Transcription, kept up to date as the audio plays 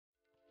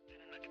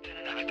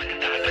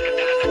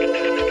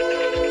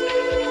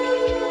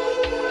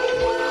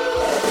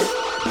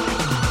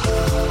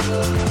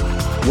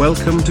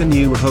Welcome to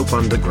New Hope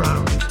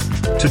Underground.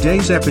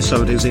 Today's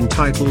episode is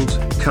entitled,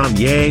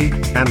 Kanye,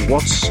 and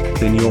What's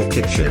in Your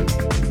Kitchen?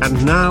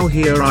 And now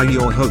here are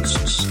your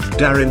hosts,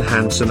 Darren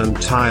Hanson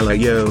and Tyler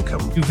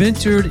Yoakum. You've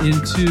entered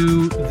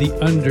into the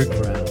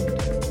underground.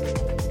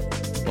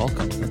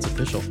 Welcome. That's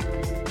official.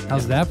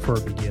 How's that for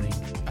a beginning?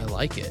 I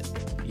like it.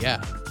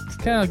 Yeah. It's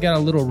kind of got a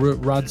little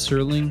Rod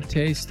Serling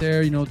taste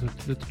there,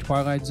 the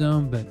Twilight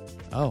Zone, but...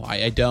 Oh,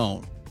 I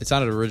don't. It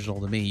sounded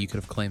original to me. You could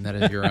have claimed that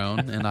as your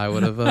own, and I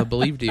would have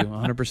believed you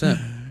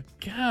 100%.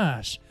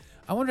 Gosh,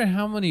 I wonder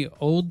how many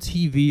old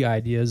TV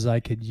ideas I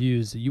could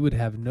use that you would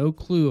have no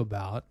clue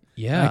about.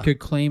 Yeah. I could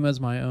claim as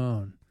my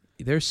own.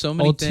 There's so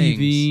many old things.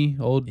 TV,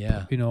 old,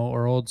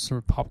 or old sort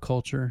of pop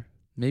culture.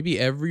 Maybe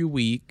every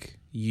week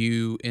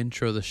you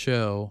intro the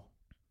show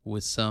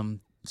with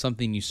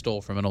something you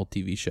stole from an old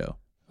TV show.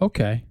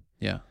 Okay.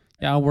 Yeah.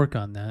 Yeah, I'll work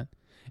on that.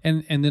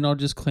 And then I'll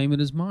just claim it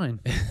as mine.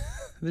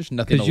 There's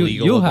nothing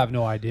illegal. You'll have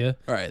no idea.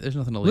 All right, there's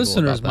nothing illegal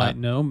Listeners about that. might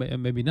know,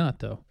 maybe not,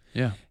 though.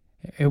 Yeah.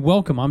 Hey,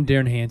 welcome. I'm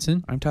Darren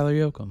Hanson. I'm Tyler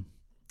Yoakum.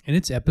 And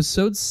it's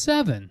episode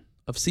 7.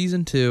 Of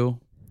season 2.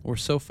 We're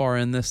so far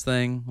in this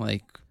thing,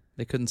 like,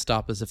 they couldn't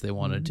stop us if they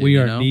wanted to. We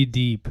are knee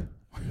deep.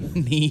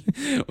 We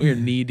are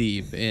knee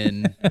deep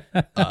in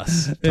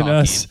us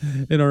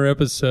talking. In our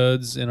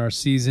episodes, in our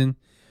season.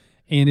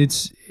 And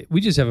we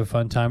just have a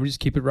fun time. We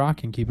just keep it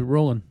rocking, keep it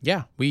rolling.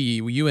 Yeah,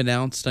 you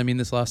announced,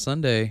 this last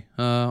Sunday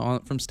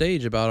from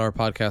stage about our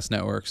podcast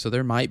network. So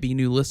there might be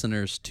new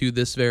listeners to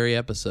this very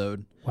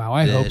episode. Wow,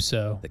 I hope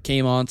so. That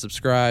came on,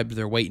 subscribed.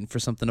 They're waiting for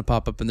something to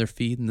pop up in their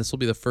feed, and this will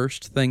be the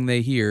first thing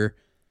they hear,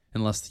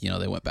 unless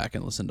they went back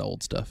and listened to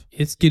old stuff.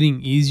 It's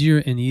getting easier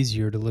and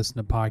easier to listen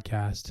to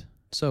podcasts.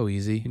 So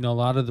easy. A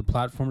lot of the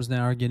platforms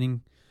now are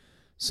getting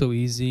so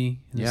easy.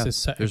 Yeah,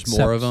 there's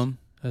more of them.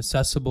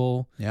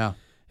 Accessible. Yeah.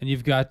 And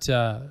you've got,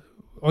 all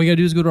you got to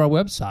do is go to our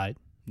website.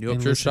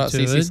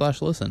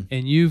 NewHopeChurch.cc/listen.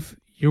 And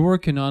you're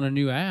working on a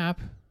new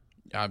app.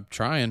 I'm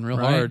trying real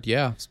hard.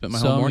 Yeah. Spent my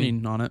whole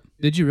morning on it.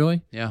 Did you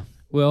really? Yeah.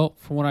 Well,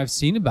 from what I've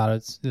seen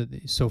about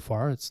it so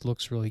far, it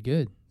looks really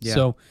good. Yeah.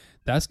 So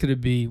that's going to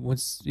be,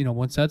 once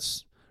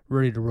that's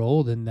ready to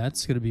roll, then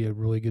that's going to be a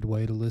really good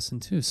way to listen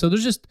to. So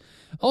there's just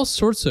all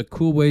sorts of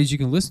cool ways you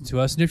can listen to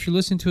us. And if you're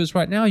listening to us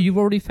right now, you've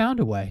already found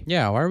a way.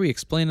 Yeah, why are we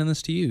explaining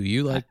this to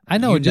you? I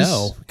know,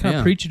 kind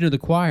of preaching to the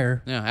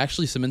choir. Yeah,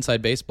 actually some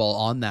inside baseball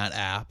on that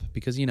app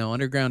because,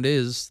 Underground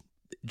is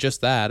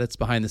just that. It's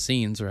behind the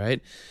scenes, right?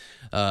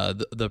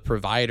 The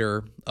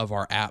provider of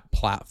our app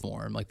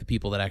platform, like the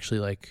people that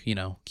actually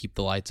keep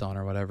the lights on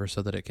or whatever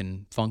so that it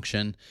can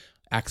function,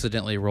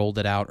 accidentally rolled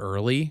it out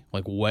early,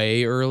 like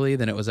way early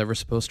than it was ever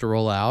supposed to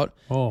roll out.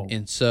 Oh.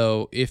 And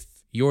so if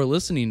you're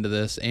listening to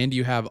this and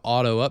you have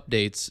auto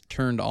updates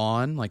turned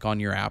on, like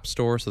on your app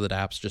store, so that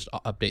apps just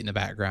update in the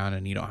background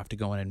and you don't have to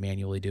go in and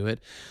manually do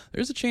it,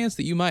 there's a chance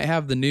that you might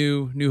have the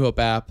New Hope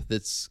app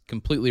that's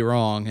completely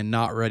wrong and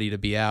not ready to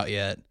be out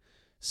yet.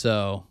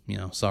 So,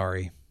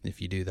 sorry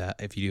if you do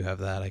that. If you do have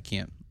that,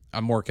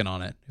 I'm working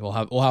on it. We'll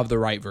have the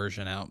right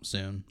version out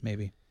soon,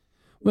 maybe.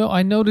 Well,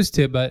 I noticed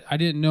it, but I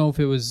didn't know if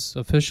it was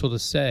official to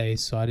say,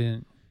 so I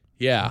didn't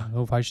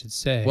know if I should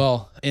say.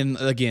 Well, and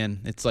again,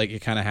 it's like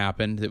it kind of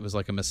happened. It was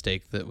like a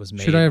mistake that was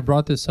made. Should I have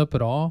brought this up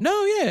at all?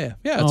 No, yeah,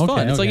 it's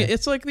fun.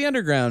 It's like the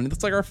underground.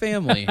 It's like our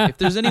family. If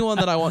there's anyone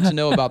that I want to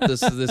know about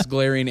this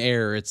glaring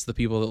error, it's the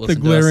people that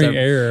listen to us.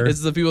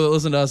 It's the people that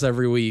listen to us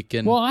every week.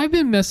 And I've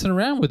been messing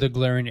around with a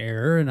glaring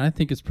error, and I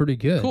think it's pretty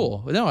good.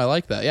 Cool. No, I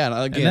like that.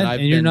 Yeah,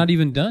 and you're not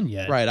even done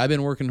yet. Right. I've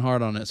been working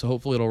hard on it, so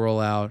hopefully it'll roll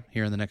out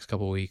here in the next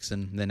couple of weeks,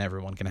 and then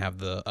everyone can have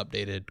the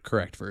updated,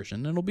 correct version,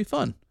 and it'll be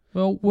fun.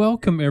 Well,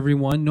 welcome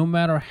everyone, no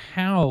matter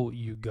how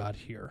you got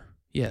here.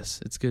 Yes,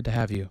 it's good to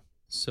have you.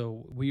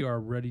 So we are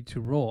ready to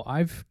roll.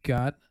 I've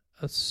got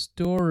a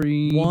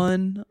story.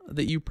 One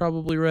that you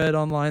probably read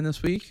online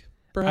this week,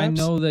 perhaps? I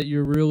know that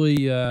you're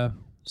really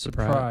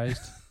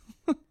surprised.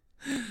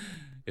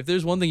 If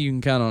there's one thing you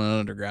can count on an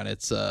underground,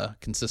 it's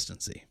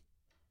consistency.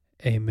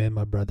 Amen,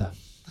 my brother.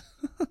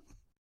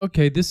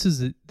 Okay, this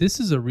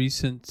is a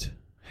recent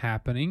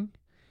happening.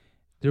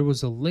 There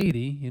was a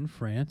lady in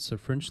France, a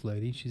French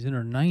lady. She's in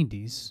her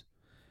 90s,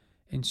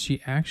 and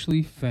she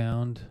actually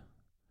found,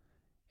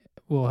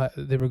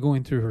 they were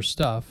going through her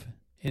stuff,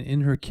 and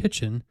in her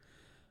kitchen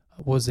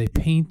was a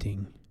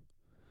painting.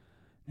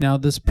 Now,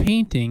 this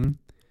painting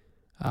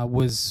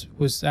was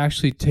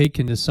actually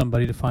taken to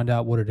somebody to find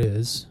out what it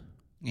is.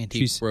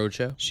 Antique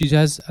Roadshow? She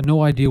has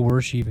no idea where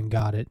she even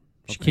got it.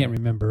 She can't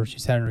remember.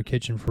 She's had it in her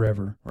kitchen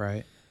forever.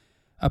 Right.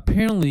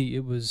 Apparently,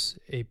 it was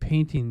a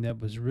painting that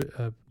was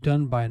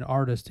done by an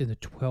artist in the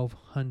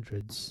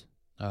 1200s.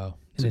 Oh.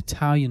 An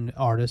Italian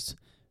artist,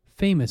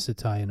 famous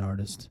Italian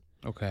artist.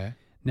 Okay.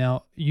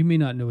 Now, you may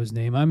not know his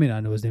name. I may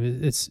not know his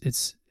name.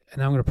 It's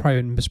and I'm going to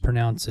probably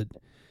mispronounce it.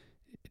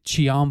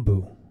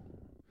 Ciambue.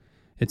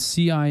 It's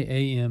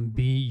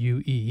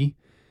Ciambue.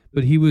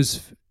 But he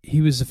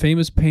was a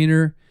famous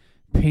painter.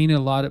 Painted a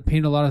lot of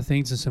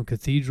things in some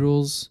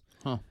cathedrals.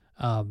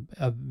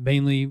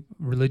 Mainly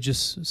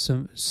religious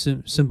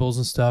symbols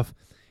and stuff.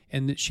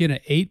 And she had an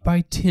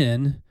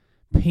 8x10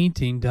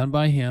 painting done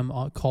by him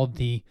called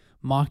The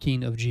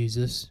Mocking of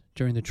Jesus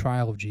during the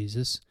trial of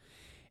Jesus.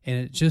 And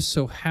it just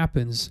so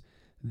happens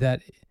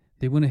that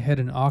they went ahead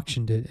and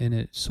auctioned it, and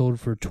it sold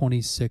for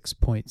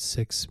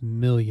 $26.6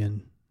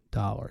 million.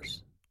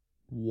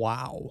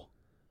 Wow.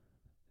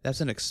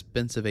 That's an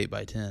expensive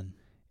 8x10.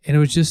 And it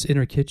was just in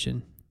her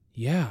kitchen.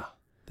 Yeah.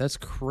 That's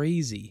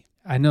crazy.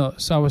 I know.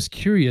 So I was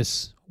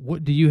curious,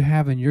 what do you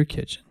have in your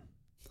kitchen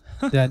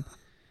that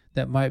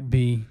might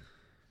be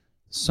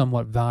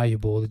somewhat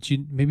valuable that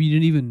maybe you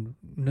didn't even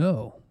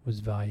know was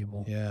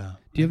valuable? Yeah.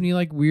 Do you have any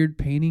like weird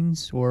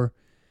paintings or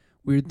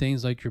weird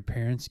things like your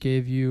parents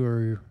gave you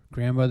or your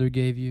grandmother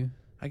gave you?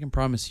 I can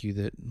promise you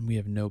that we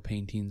have no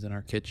paintings in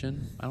our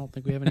kitchen. I don't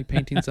think we have any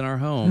paintings in our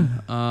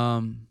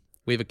home.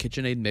 We have a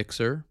KitchenAid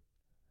mixer.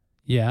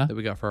 Yeah. That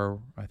we got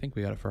I think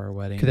we got it for our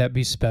wedding. Could that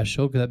be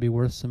special? Could that be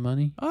worth some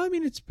money? I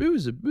mean, it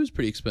was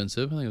pretty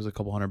expensive. I think it was a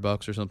couple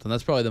 $100 or something.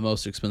 That's probably the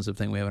most expensive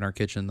thing we have in our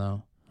kitchen,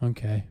 though.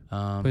 Okay.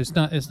 But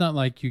it's not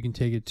like you can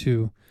take it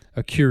to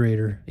a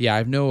curator. Yeah, I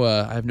have no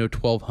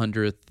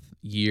 1200th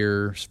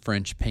year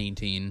French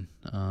painting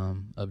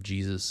of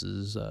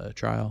Jesus's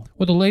trial.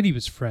 Well, the lady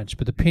was French,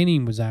 but the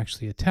painting was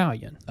actually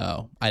Italian.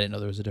 Oh, I didn't know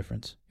there was a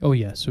difference. Oh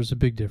yes, there's a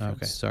big difference.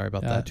 Okay, sorry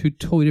about that. Two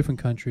totally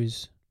different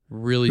countries.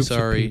 Really Groups of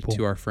sorry people.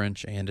 to our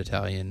French and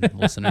Italian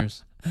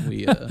listeners.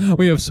 We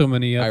have so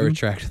many of I them.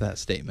 retract that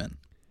statement.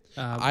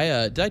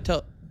 Did I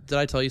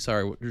tell you?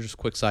 Sorry, just a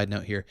quick side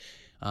note here.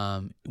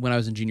 When I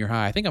was in junior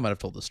high, I think I might have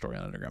told this story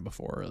on Underground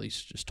before, or at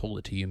least just told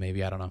it to you.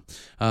 Maybe, I don't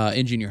know.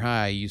 In junior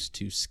high, I used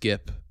to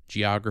skip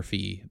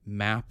geography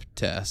map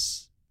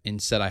tests.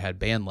 Instead, I had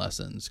band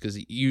lessons because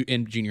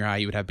in junior high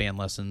you would have band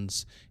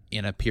lessons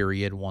in a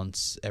period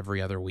once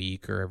every other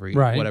week or every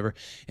whatever,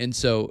 and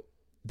so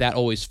that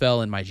always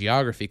fell in my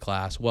geography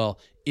class. Well,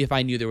 if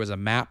I knew there was a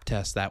map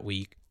test that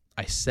week,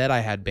 I said I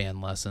had band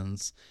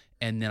lessons,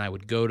 and then I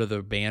would go to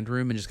the band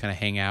room and just kind of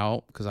hang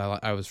out because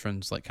I was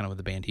friends like kind of with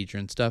the band teacher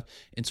and stuff.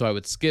 And so I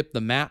would skip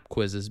the map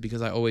quizzes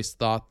because I always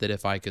thought that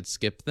if I could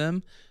skip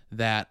them,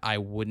 that I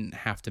wouldn't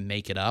have to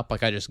make it up.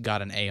 Like I just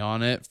got an A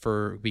on it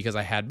because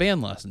I had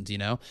band lessons,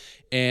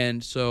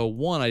 And so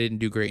one, I didn't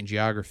do great in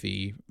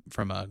geography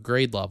from a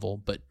grade level,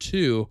 but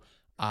two,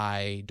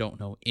 I don't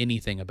know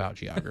anything about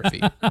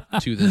geography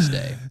to this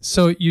day.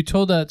 So you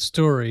told that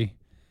story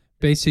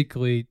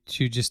basically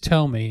to just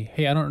tell me,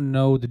 hey, I don't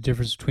know the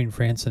difference between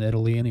France and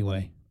Italy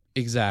anyway.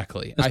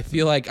 Exactly. I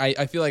feel like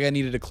I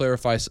needed to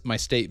clarify my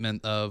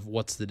statement of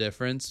what's the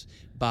difference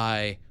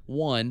by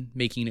one,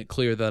 making it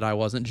clear that I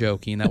wasn't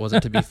joking, that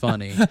wasn't to be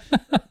funny.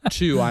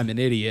 Two, I'm an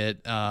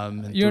idiot.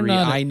 You're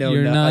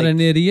not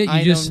an idiot.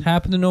 You just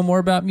happen to know more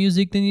about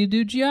music than you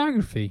do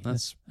geography.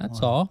 That's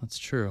all. That's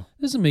true.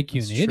 It doesn't make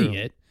you an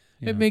idiot.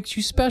 Yeah. It makes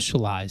you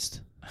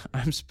specialized.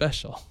 I'm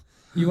special.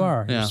 You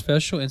are. Yeah. You're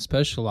special and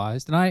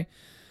specialized. And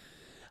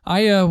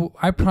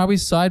I probably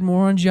side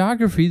more on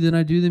geography than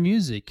I do the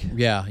music.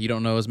 Yeah, you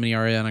don't know as many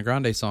Ariana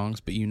Grande songs,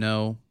 but you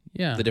know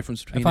the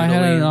difference between If I had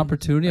Italy an and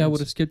opportunity, France. I would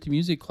have skipped the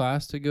music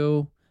class to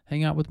go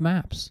hang out with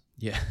maps.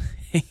 Yeah.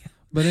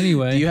 But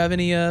anyway. Do you have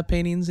any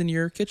paintings in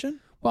your kitchen?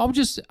 Well,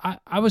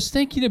 I was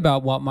thinking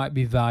about what might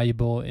be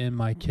valuable in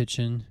my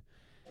kitchen.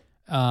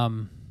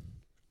 I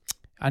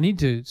need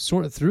to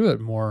sort through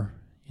it more,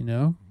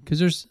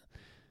 because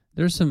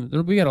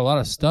we got a lot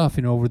of stuff,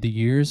 over the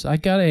years. I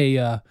got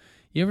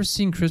you ever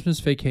seen Christmas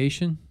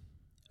Vacation?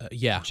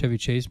 Yeah. Chevy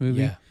Chase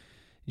movie? Yeah.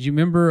 Do you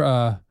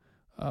remember,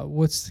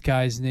 what's the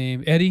guy's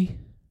name? Eddie?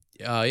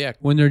 Yeah.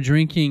 When they're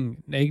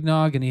drinking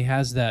eggnog and he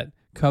has that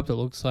cup that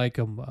looks like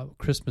a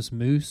Christmas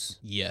moose?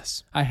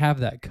 Yes. I have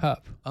that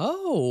cup.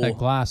 Oh. That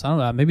glass. I don't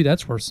know. Maybe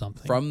that's worth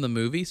something. From the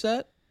movie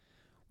set?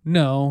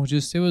 No,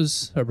 it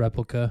was a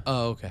replica.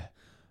 Oh, okay.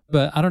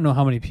 But I don't know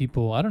how many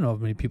people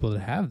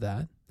that have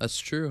that. That's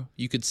true.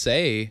 You could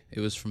say it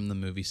was from the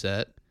movie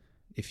set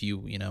if you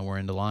were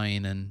into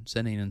lying and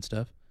sinning and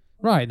stuff.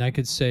 Right, and I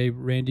could say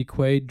Randy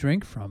Quaid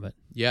drank from it.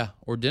 Yeah,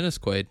 or Dennis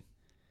Quaid.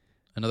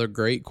 Another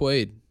great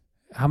Quaid.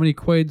 How many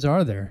Quaids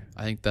are there?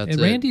 I think that's and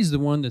it. Randy's the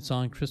one that's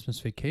on Christmas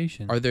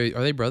Vacation. Are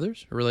they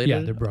brothers or related? Yeah,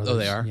 they're brothers. Oh,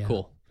 they are? Yeah.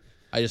 Cool.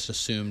 I just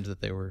assumed that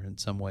they were in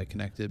some way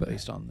connected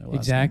based on their last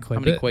exactly.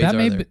 name. How many But Quaids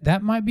are there?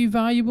 that might be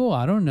valuable.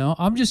 I don't know.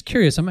 I'm just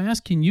curious. I'm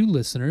asking you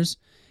listeners,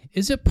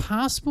 is it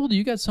possible? Do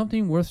you got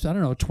something worth, I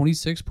don't know,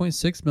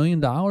 $26.6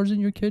 million in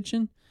your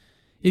kitchen?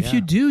 If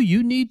you do,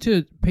 you need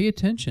to pay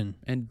attention.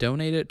 And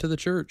donate it to the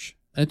church.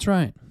 That's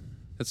right.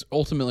 That's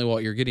ultimately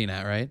what you're getting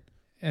at, right?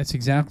 That's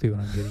exactly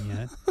what I'm getting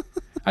at.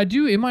 I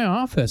do, in my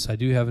office, I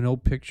do have an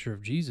old picture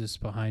of Jesus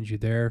behind you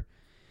there.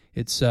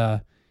 It's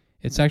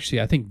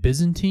actually, I think,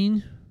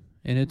 Byzantine,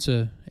 and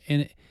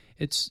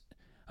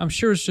I'm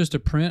sure it's just a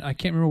print. I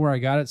can't remember where I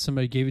got it.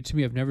 Somebody gave it to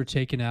me. I've never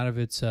taken it out of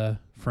its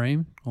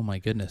frame. Oh my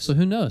goodness. So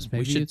who knows?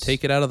 Maybe we should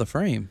take it out of the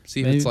frame.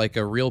 See if it's like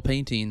a real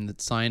painting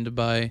that's signed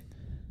by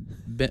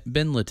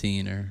Ben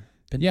Latine or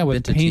Ben yeah,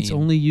 with Bentatine. paints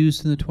only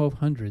used in the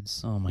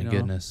 1200s. Oh my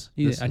goodness.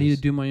 I need to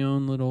do my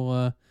own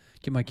little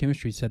get my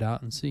chemistry set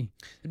out and see.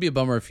 It'd be a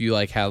bummer if you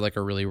had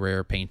a really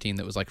rare painting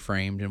that was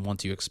framed, and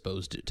once you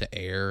exposed it to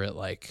air, it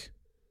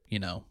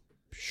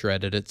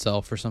shredded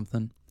itself or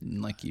something.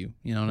 And like you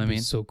know what I That'd be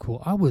mean? so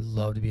cool. I would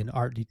love to be an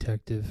art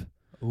detective.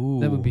 Ooh,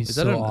 That would be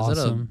so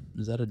awesome.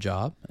 Is that a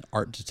job?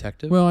 Art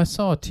detective? Well, I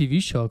saw a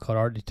TV show called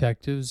Art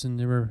Detectives, and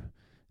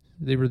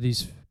they were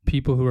these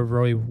people who were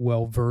very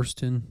well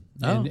versed in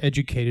and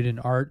educated in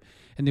art,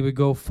 and they would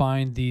go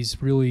find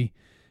these really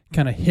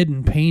kind of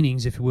hidden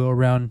paintings, if you will,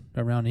 around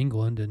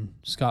England and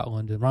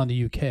Scotland and around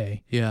the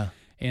UK. Yeah.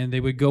 And they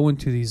would go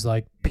into these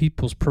like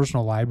people's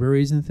personal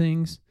libraries and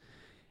things,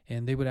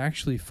 and they would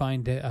actually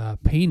find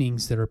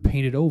paintings that are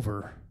painted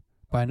over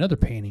by another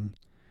painting.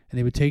 And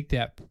they would take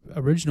that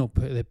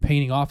the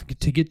painting off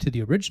to get to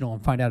the original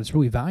and find out it's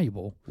really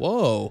valuable.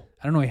 Whoa.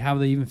 I don't know how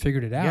they even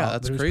figured it out. Yeah,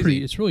 that's but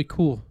crazy. It's really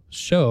cool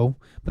show,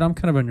 but I'm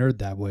kind of a nerd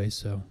that way,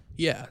 so.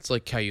 Yeah, it's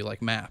like how you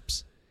like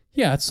maps.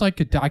 Yeah, it's like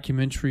a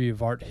documentary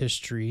of art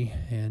history,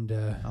 and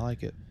I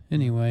like it.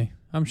 anyway,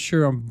 I'm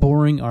sure I'm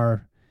boring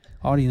our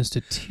audience to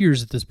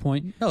tears at this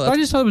point. No, But I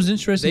just thought it was an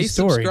interesting They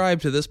story.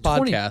 subscribe to this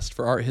 20 podcast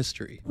for art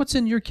history. What's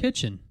in your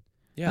kitchen?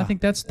 Yeah. I think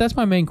that's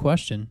my main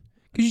question,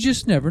 because you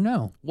just never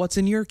know. What's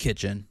in your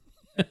kitchen?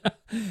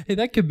 Hey,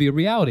 that could be a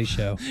reality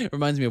show. It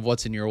reminds me of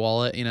What's in Your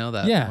Wallet, you know,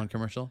 that Yeah. one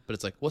commercial. But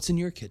it's like, what's in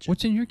your kitchen?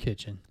 What's in your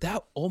kitchen?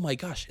 That, oh my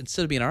gosh,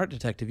 instead of being an art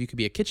detective, you could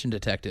be a kitchen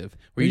detective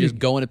where Or you you- just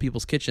go into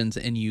people's kitchens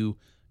and you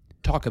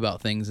talk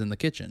about things in the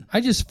kitchen.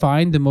 I just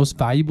find the most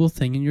valuable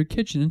thing in your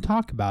kitchen and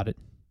talk about it.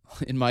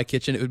 In my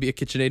kitchen, it would be a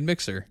KitchenAid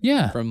mixer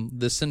Yeah. from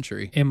this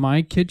century. In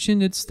my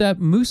kitchen, it's that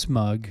moose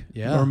mug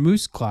Yeah. or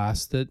moose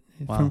glass that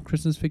Wow. from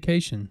Christmas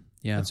Vacation.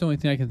 Yeah. That's the only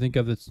thing I can think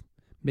of that's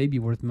maybe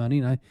worth money,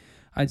 and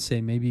I'd say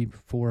maybe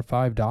 $4 or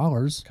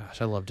 $5.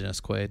 Gosh, I love Dennis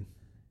Quaid.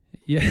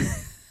 Yeah.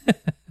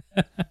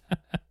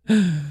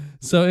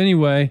 So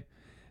anyway,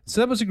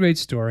 so that was a great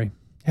story.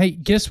 Hey,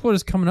 guess what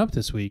is coming up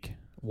this week?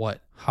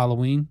 What?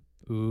 Halloween.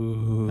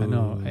 Ooh. I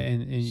know,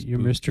 and you're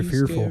Mr.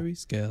 Fearful. Scary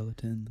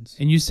skeletons.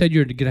 And you said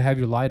you're going to have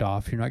your light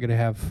off. You're not going to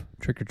have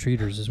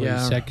trick-or-treaters is what you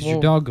Yeah, said, because well-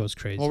 your dog goes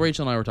crazy. Well,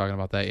 Rachel and I were talking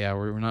about that. Yeah,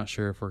 we're not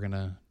sure if we're going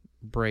to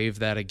brave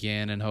that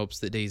again in hopes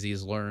that Daisy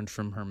has learned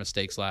from her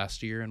mistakes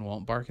last year and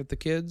won't bark at the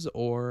kids,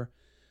 or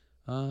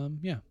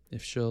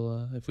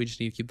if we just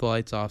need to keep the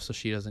lights off so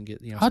she doesn't get,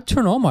 I'll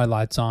turn all my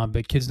lights on,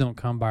 but kids don't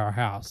come by our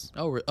house.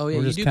 Oh yeah, we're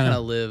you just do kinda- kind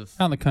of live.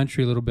 Out in the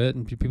country a little bit,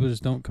 and people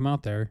just don't come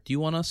out there. Do you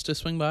want us to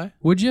swing by?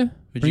 Would you?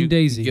 Would Bring you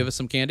Daisy. give us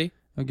some candy?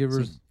 I'll give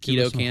her some give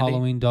her keto some candy?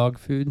 Halloween dog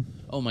food.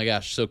 Oh my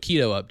gosh. So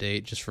keto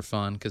update just for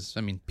fun, because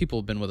I mean people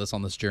have been with us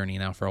on this journey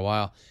now for a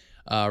while.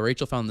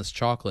 Rachel found this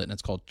chocolate and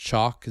it's called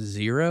Choc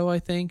Zero, I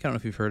think. I don't know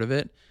if you've heard of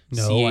it.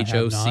 No, I have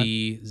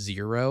CHOC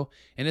Zero.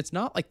 And it's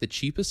not like the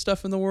cheapest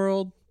stuff in the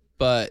world,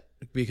 but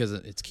because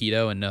it's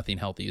keto and nothing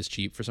healthy is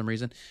cheap for some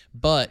reason.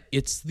 But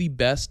it's the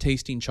best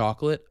tasting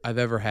chocolate I've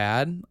ever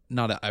had.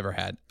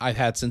 I've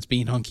had since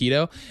being on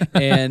keto.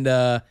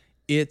 And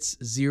it's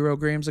 0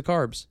 grams of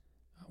carbs.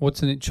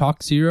 What's in it?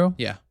 Chalk Zero?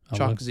 Yeah. I'll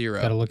Choc look- Zero.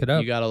 gotta look it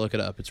up. You gotta look it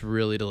up. It's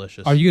really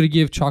delicious. Are you going to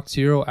give Chalk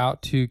Zero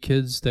out to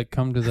kids that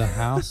come to the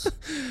house?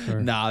 Or-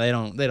 Nah, they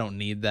don't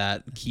need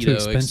that Too keto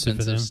expensive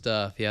for them.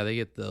 stuff. Yeah, they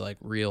get the like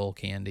real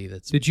candy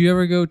that's Did you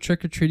ever go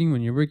trick-or-treating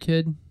when you were a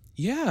kid?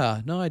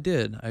 Yeah, no, I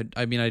did.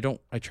 I mean I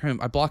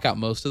block out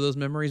most of those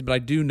memories, but I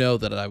do know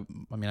that I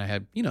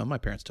had, my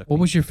parents took What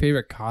me. was your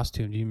favorite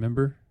costume? Do you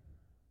remember?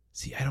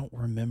 See, I don't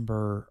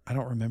remember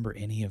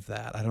any of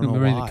that. I don't Remember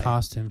know any why. of the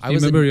costumes? I Do you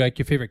was remember like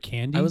your favorite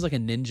candy? I was like a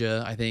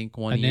ninja, I think,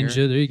 one a year. ninja.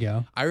 There you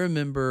go. I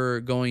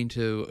remember going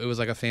to, it was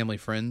like a family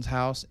friend's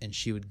house, and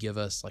she would give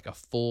us like a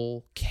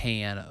full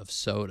can of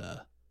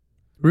soda.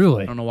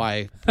 Really? I don't know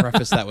why I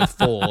preface that with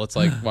full. It's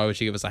like, why would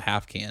she give us a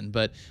half can?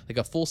 But like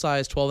a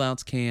full-size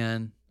 12-ounce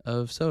can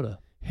of soda.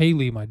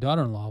 Haley, my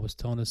daughter-in-law, was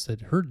telling us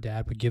that her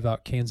dad would give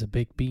out cans of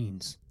baked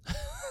beans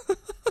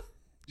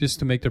just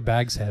to make their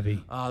bags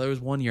heavy. There was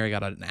one year I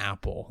got an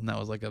apple, and that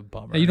was like a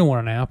bummer. You don't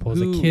want an apple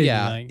as a kid.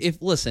 Yeah. Like,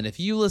 If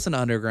you listen to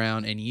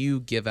Underground and you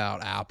give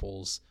out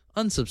apples,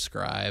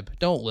 unsubscribe.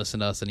 Don't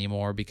listen to us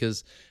anymore,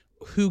 because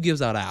who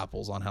gives out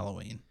apples on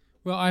Halloween?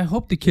 well, I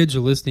hope the kids are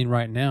listening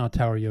right now,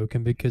 Tower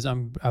Yokin, because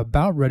I'm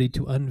about ready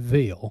to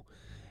unveil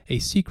a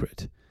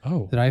secret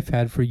Oh. that I've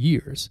had for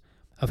years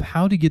of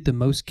how to get the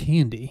most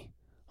candy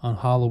on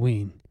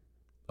Halloween.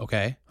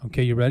 Okay.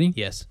 Okay, you ready?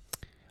 Yes.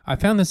 I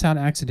found this out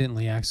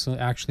accidentally,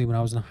 actually, when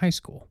I was in high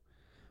school.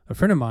 A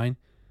friend of mine,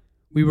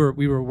 we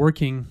were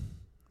working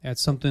at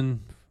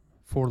something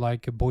for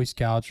like a Boy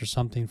Scouts or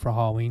something for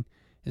Halloween,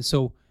 and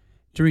so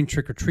during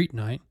trick or treat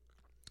night,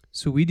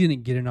 so we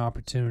didn't get an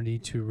opportunity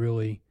to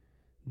really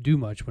do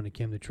much when it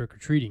came to trick or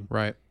treating.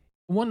 Right.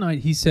 One night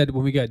he said,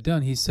 when we got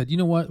done, he said, "You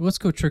know what? Let's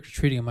go trick or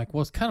treating." I'm like,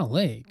 "Well, it's kind of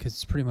late because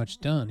it's pretty much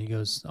done." He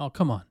goes, "Oh,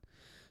 come on."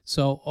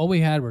 So all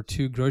we had were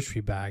 2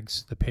 grocery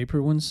bags, the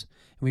paper ones,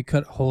 and we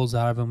cut holes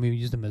out of them. We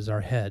used them as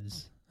our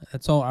heads.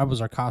 That's all. I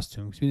was our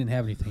costume because we didn't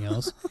have anything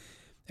else.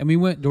 And we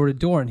went door to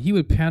door, and he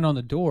would pound on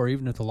the door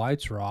even if the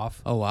lights were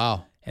off. Oh,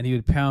 wow. And he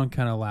would pound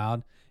kind of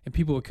loud, and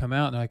people would come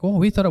out and they're like, "Oh,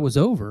 we thought it was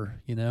over,"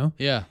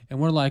 Yeah. And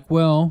we're like,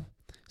 "Well,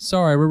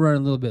 sorry, we're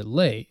running a little bit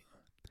late."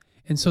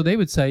 And so they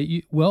would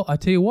say, "Well, I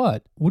tell you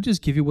what, we'll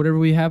just give you whatever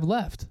we have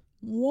left."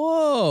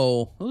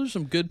 Whoa, those are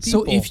some good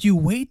people. So if you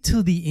wait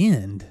till the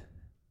end,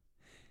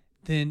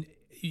 then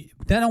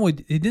that only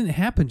it didn't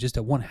happen just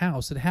at one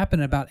house. It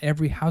happened at about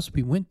every house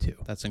we went to.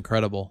 That's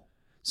incredible.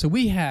 So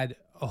we had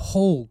a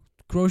whole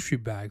grocery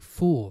bag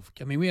full of.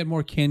 I mean, we had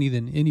more candy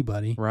than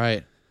anybody.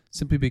 Right.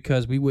 Simply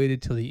because we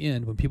waited till the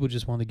end when people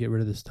just wanted to get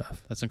rid of this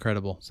stuff. That's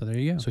incredible. So there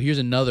you go. So here's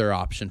another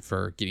option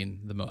for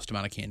getting the most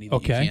amount of candy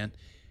that you can.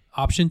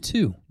 Option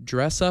 2.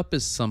 Dress up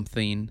as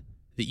something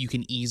that you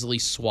can easily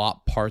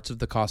swap parts of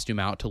the costume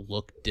out to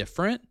look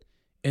different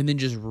and then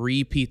just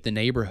repeat the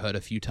neighborhood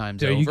a few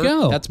times over. There you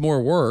go. That's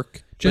more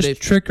work.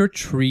 Just trick or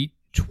treat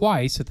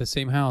twice at the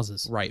same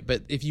houses. Right.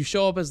 But if you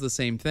show up as the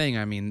same thing,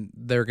 I mean,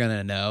 they're going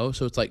to know.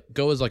 So it's like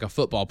go as like a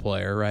football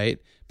player, right?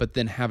 But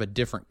then have a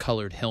different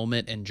colored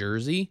helmet and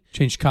jersey.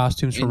 Change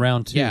costumes for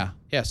round 2. Yeah.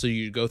 Yeah. So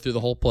you go through the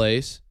whole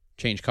place,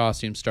 change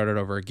costumes, start it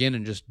over again,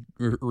 and just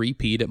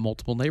repeat at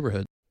multiple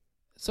neighborhoods.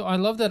 So I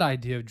love that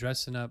idea of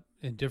dressing up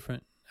in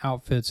different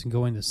outfits and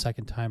going the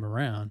second time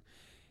around.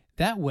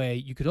 That way,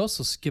 you could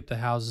also skip the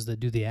houses that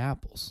do the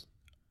apples.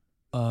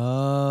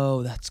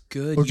 Oh, that's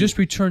good. Or just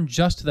return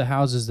just to the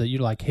houses that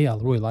you're like, hey, I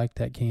really like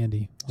that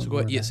candy. So go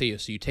ahead, so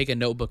you take a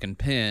notebook and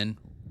pen,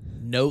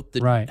 note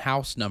the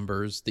house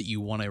numbers that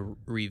you want to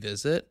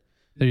revisit.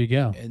 There you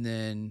go. And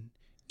then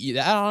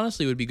that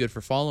honestly would be good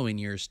for following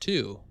years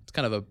too. It's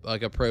kind of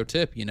like a pro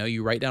tip,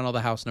 you write down all the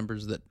house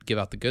numbers that give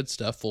out the good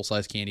stuff,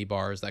 full-size candy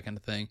bars, that kind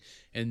of thing.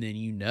 And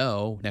then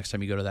next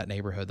time you go to that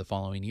neighborhood the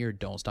following year,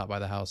 don't stop by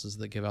the houses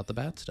that give out the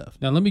bad stuff.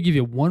 Now, let me give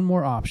you one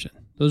more option.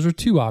 Those are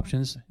 2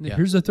 options. Yeah.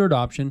 Here's the third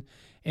option,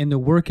 and the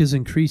work is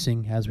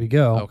increasing as we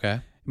go. Okay.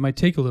 It might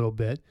take a little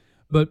bit,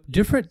 but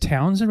different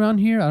towns around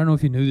here, I don't know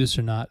if you knew this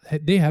or not,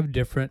 they have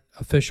different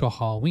official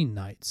Halloween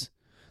nights.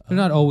 They're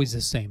not always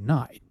the same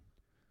night.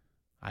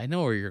 I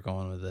know where you're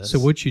going with this. So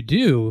what you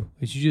do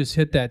is you just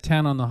hit that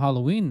town on the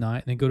Halloween night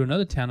and then go to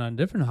another town on a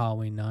different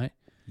Halloween night.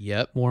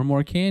 Yep. More and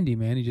more candy,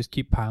 man. You just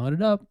keep piling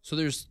it up. So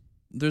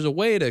there's a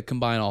way to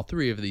combine all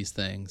 3 of these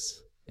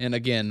things. And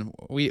again,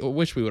 we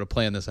wish we would have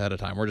planned this ahead of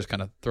time. We're just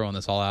kind of throwing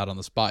this all out on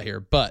the spot here.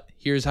 But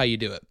here's how you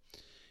do it.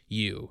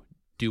 You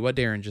do what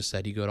Darren just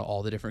said. You go to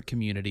all the different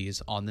communities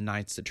on the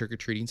nights that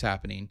trick-or-treating's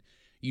happening.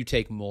 You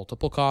take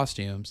multiple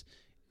costumes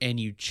and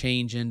you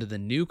change into the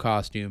new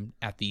costume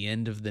at the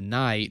end of the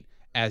night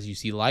as you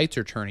see lights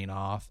are turning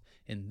off,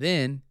 and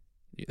then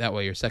that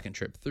way your second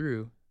trip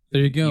through,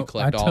 there you go. You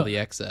collect all the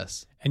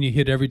excess, and you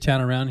hit every town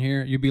around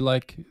here. You'd be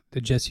like the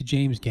Jesse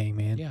James gang,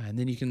 man. Yeah, and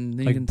then you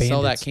can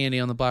sell that candy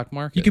on the black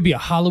market. You could be a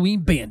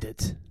Halloween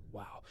bandit.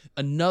 Wow.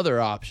 Another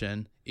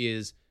option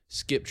is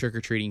skip trick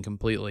or treating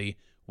completely.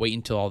 Wait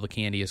until all the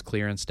candy is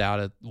clearanced out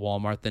at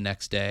Walmart the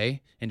next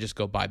day, and just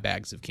go buy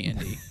bags of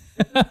candy.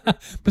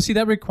 But see,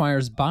 that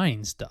requires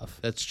buying stuff.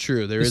 That's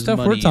true. There the is stuff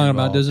money we're talking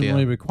involved, about doesn't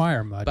really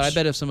require much. But I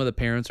bet if some of the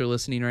parents are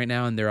listening right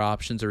now and their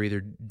options are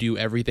either do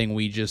everything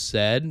we just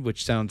said,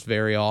 which sounds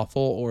very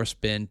awful, or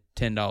spend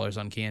 $10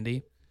 on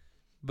candy.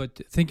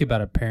 But think about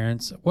it,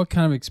 parents. What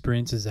kind of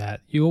experience is that?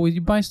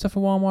 You buy stuff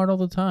at Walmart all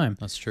the time.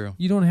 That's true.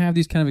 You don't have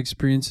these kind of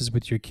experiences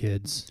with your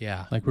kids.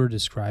 Yeah. Like we're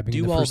describing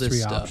do the all first this 3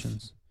 stuff.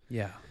 options.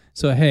 Yeah.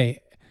 So,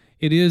 hey,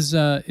 it is,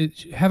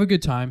 have a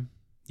good time.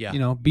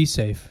 Yeah. Be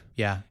safe.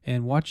 Yeah.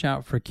 And watch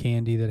out for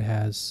candy that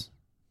has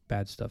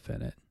bad stuff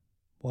in it.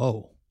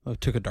 Whoa. Oh,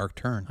 it took a dark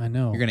turn. I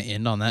know. You're going to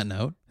end on that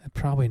note?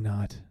 Probably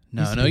not.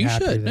 No, you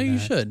should. No, you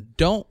should.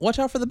 Don't. Watch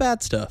out for the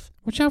bad stuff.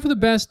 Watch out for the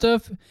bad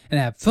stuff and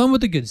have fun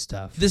with the good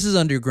stuff. This is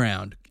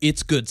underground.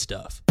 It's good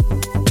stuff.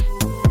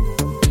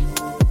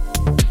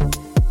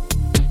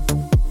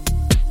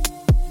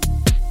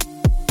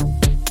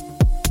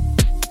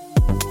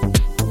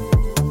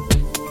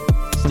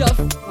 Stuff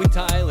with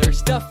Tyler,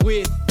 stuff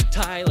with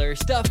Tyler,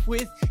 stuff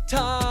with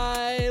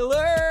Tyler.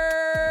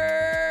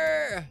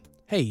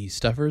 Hey,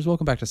 stuffers,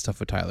 welcome back to Stuff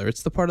with Tyler.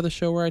 It's the part of the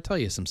show where I tell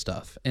you some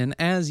stuff. And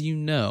as you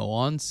know,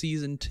 on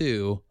season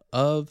 2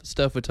 of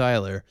Stuff with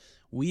Tyler,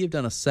 we have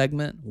done a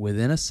segment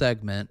within a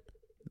segment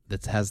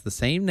that has the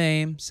same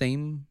name,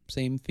 same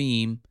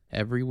theme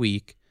every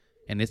week,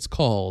 and it's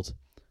called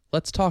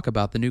Let's Talk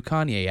About the New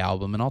Kanye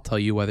Album, and I'll tell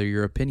you whether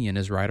your opinion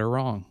is right or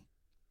wrong.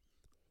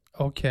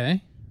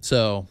 Okay.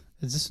 So,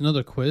 is this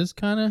another quiz,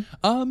 kind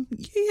of?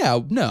 Yeah,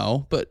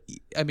 no, but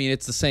I mean,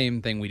 it's the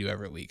same thing we do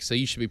every week, so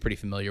you should be pretty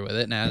familiar with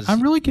it. And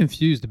I'm really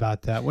confused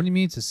about that. What do you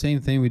mean it's the same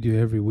thing we do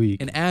every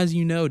week? And as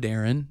you know,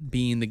 Darren,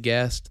 being the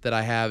guest that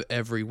I have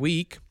every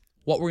week,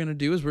 what we're going to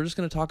do is we're just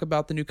going to talk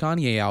about the new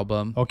Kanye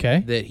album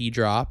that he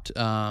dropped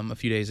a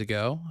few days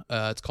ago.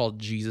 It's called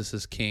Jesus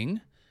is King.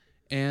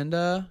 And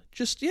now,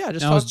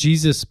 is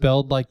Jesus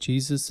spelled like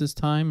Jesus this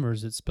time, or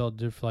is it spelled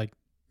different like...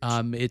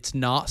 It's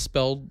not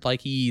spelled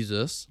like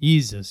Yeezus.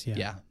 Yeezus,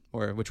 yeah.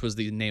 Yeah, which was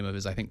the name of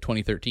his, I think,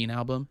 2013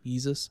 album,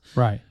 Yeezus.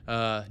 Right.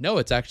 No,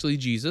 it's actually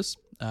Jesus.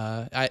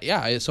 So I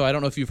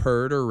don't know if you've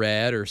heard or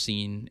read or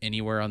seen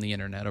anywhere on the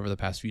internet over the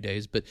past few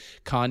days, but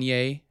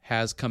Kanye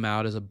has come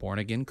out as a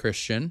born-again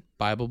Christian,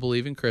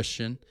 Bible-believing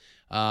Christian,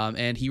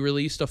 and he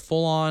released a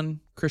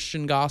full-on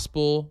Christian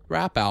gospel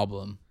rap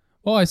album.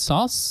 Well, I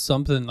saw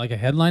something like a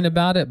headline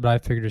about it, but I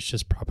figured it's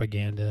just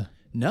propaganda.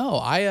 No,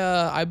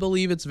 I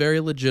believe it's very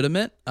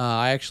legitimate.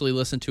 I actually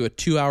listened to a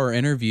 2-hour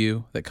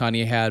interview that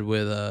Kanye had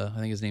with I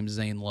think his name's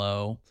Zane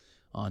Lowe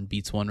on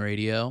Beats One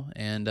Radio,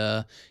 and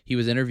he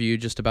was interviewed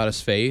just about his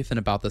faith and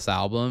about this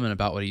album and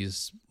about what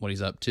he's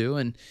up to,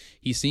 and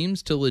he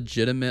seems to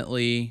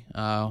legitimately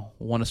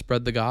want to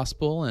spread the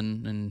gospel,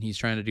 and he's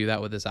trying to do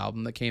that with this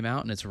album that came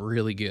out, and it's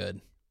really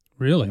good.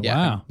 Really? Yeah,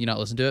 Wow. you not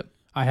listen to it?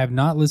 I have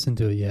not listened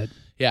to it yet.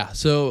 Yeah,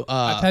 so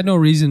I've had no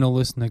reason to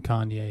listen to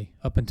Kanye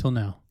up until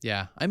now.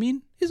 yeah, I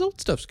mean his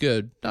old stuff's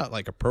good, not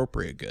like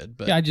appropriate good,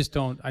 but Yeah, I just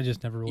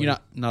never really. you're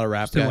not a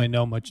rap just didn't guy. really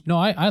know much. No,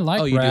 I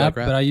like Oh, you do rap,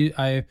 like rap? but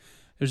I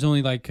there's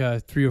only like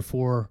 3 or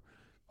 4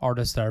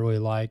 artists that I really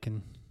like,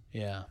 and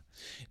Yeah.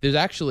 There's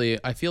actually,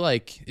 I feel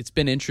like it's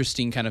been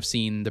interesting kind of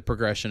seeing the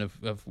progression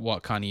of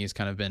what Kanye's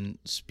kind of been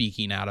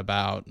speaking out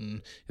about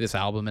and this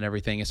album and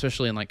everything,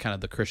 especially in like kind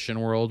of the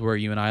Christian world where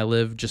you and I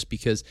live, just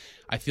because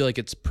I feel like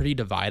it's pretty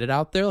divided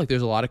out there. Like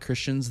there's a lot of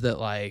Christians that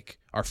like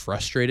are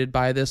frustrated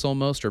by this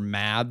almost, or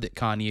mad that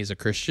Kanye is a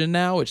Christian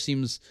now, which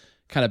seems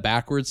kind of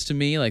backwards to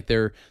me. Like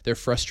they're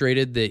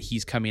frustrated that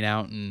he's coming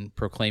out and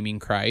proclaiming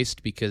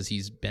Christ because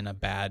he's been a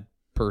bad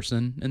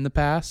person in the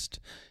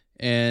past.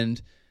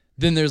 And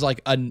then there's like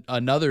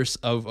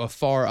a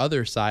far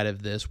other side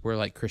of this where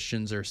like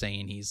Christians are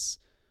saying he's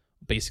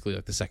basically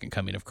like the second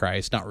coming of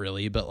Christ. Not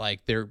really, but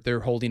like they're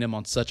holding him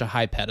on such a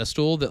high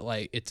pedestal that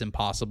like it's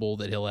impossible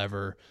that he'll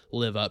ever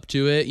live up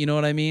to it. You know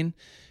what I mean?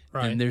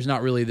 Right. And there's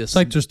not really this. it's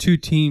like there's 2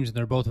 teams and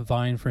they're both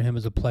vying for him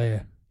as a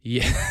player.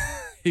 Yeah,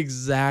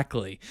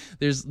 exactly.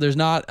 There's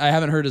not. I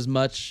haven't heard as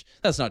much.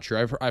 That's not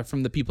true. I've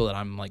from the people that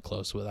I'm like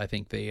close with. I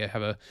think they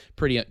have a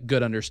pretty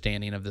good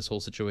understanding of this whole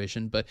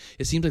situation. But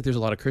it seems like there's a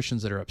lot of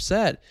Christians that are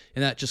upset,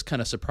 and that just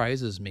kind of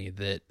surprises me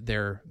that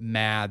they're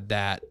mad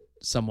that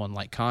someone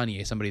like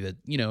Kanye, somebody that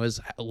has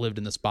lived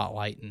in the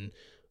spotlight and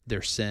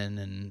their sin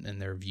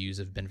and their views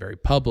have been very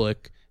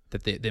public,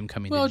 that them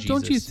coming to Jesus. Well,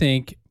 don't you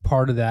think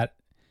part of that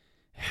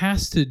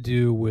has to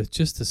do with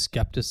just the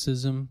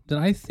skepticism that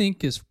I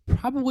think is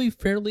probably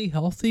fairly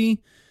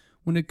healthy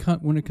when it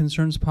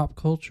concerns pop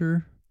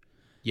culture?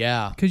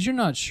 Yeah, Because you're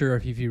not sure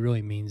if he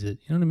really means it.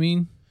 You know what I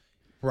mean?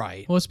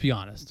 right. Well, let's be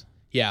honest.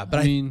 Yeah, but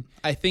I mean,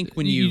 I think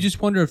when you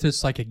just wonder if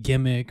it's like a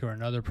gimmick or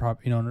another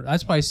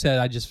that's why I said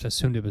I just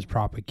assumed it was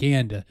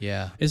propaganda.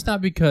 yeah. It's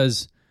not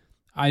because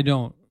I'm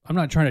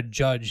not trying to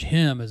judge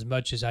him as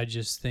much as I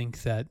just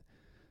think that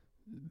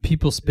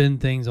people spin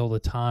things all the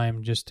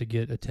time just to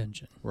get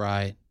attention.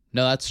 Right.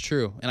 No, that's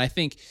true. And I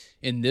think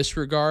in this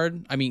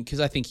regard, I mean,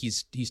 because I think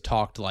he's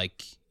talked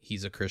like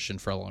he's a Christian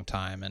for a long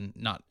time, and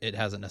it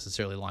hasn't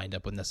necessarily lined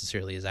up with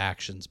necessarily his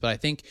actions. But I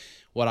think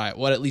what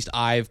at least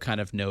I've kind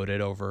of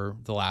noted over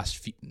the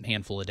last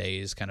handful of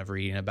days, kind of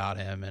reading about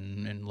him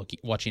and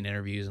watching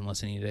interviews and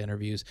listening to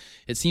interviews,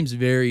 it seems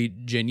very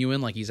genuine,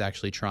 like he's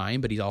actually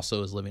trying, but he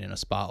also is living in a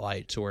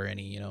spotlight to where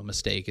any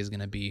mistake is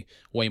going to be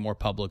way more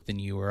public than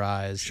you or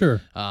I.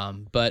 Sure.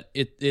 But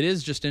it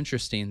is just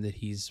interesting that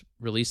he's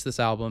released this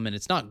album, and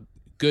it's not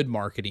good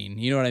marketing.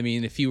 You know what I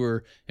mean?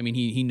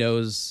 He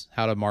knows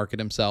how to market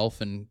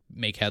himself and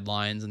make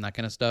headlines and that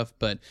kind of stuff,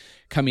 but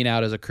coming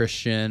out as a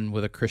Christian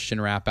with a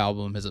Christian rap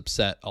album has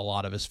upset a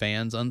lot of his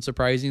fans,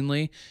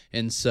 unsurprisingly.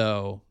 And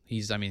so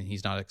he's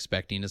not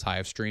expecting as high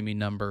of streaming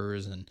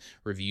numbers, and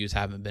reviews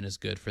haven't been as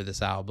good for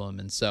this album.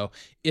 And so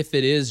if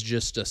it is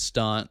just a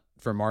stunt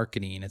for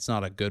marketing, it's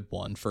not a good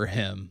one for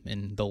him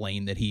in the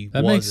lane that he was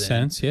in. That makes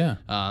sense, yeah.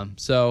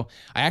 So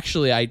I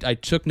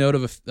took note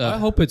of I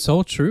hope it's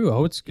all true.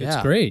 Oh, it's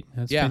Yeah. great.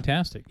 That's Yeah.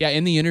 fantastic. Yeah,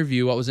 in the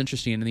interview, what was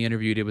interesting in the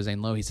interview it was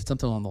Zane Lowe, he said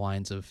something along the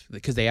lines of,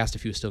 because they asked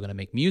if he was still going to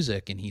make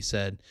music, and he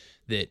said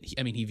that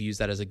he views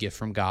that as a gift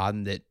from God,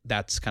 and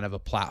that's kind of a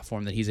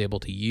platform that he's able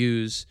to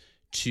use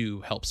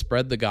to help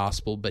spread the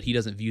gospel, but he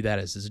doesn't view that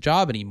as his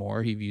job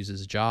anymore. He views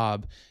his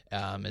job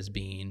as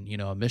being,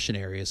 a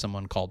missionary, as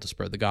someone called to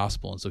spread the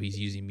gospel, and so he's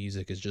using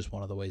music as just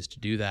one of the ways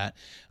to do that.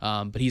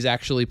 But he's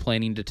actually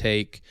planning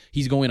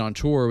he's going on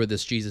tour with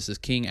this Jesus is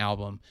King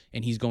album,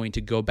 and he's going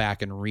to go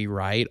back and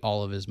rewrite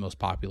all of his most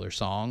popular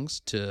songs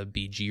to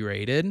be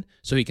G-rated,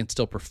 so he can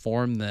still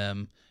perform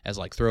them as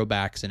like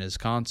throwbacks in his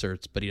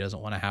concerts, but he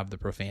doesn't want to have the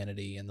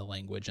profanity and the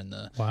language and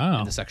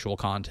the sexual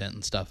content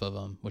and stuff of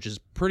them, which is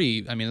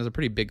that's a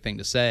pretty big thing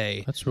to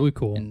say. That's really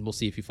cool. And we'll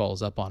see if he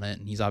follows up on it.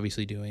 And he's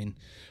obviously doing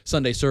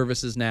Sunday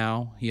services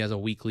now. He has a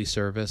weekly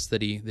service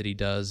that he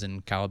does in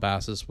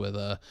Calabasas with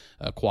a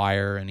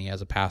choir, and he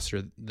has a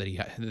pastor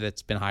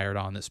that's been hired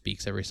on that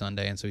speaks every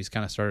Sunday. And so he's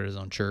kind of started his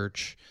own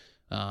church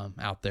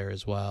out there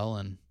as well.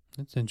 And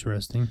that's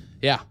interesting.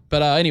 yeah,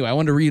 but anyway, I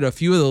wanted to read a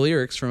few of the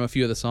lyrics from a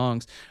few of the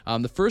songs.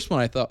 The first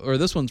one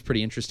this one's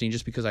pretty interesting,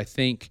 just because I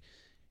think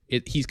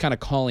he's kind of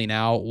calling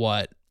out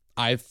what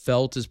I've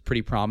felt is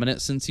pretty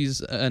prominent since he's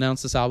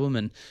announced this album,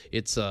 and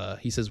it's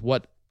he says,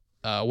 "What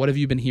have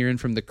you been hearing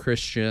from the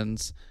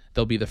Christians?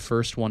 They'll be the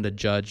first one to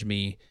judge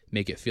me,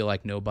 make it feel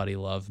like nobody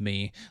loved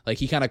me." Like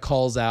he kind of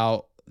calls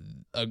out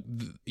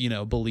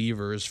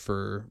believers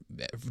for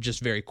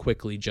just very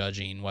quickly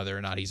judging whether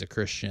or not he's a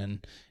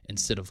Christian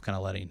instead of kind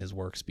of letting his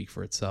work speak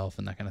for itself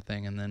and that kind of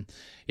thing. And then,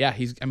 yeah,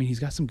 he's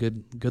got some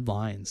good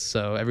lines.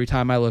 So every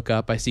time I look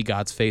up, I see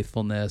God's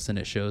faithfulness, and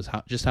it shows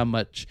how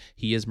much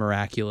he is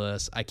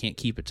miraculous. I can't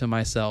keep it to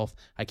myself.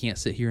 I can't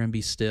sit here and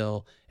be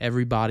still.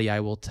 Everybody I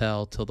will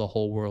tell till the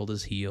whole world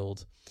is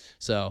healed.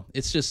 So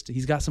it's just,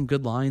 he's got some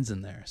good lines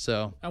in there.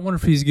 So I wonder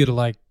if he's going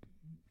to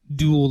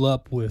duel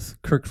up with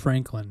Kirk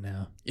Franklin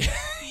now.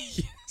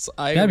 yes,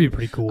 That'd be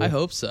pretty cool. I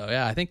hope so.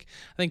 Yeah, I think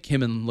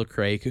him and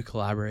Lecrae could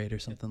collaborate or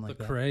something like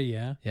that. Lecrae,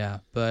 yeah. Yeah,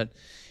 but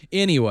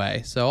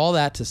anyway, so all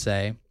that to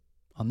say,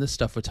 on this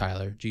Stuff with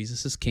Tyler,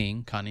 Jesus is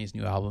King. Kanye's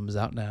new album is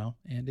out now,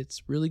 and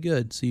it's really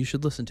good. So you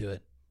should listen to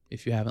it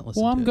if you haven't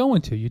listened. Well, to I'm it.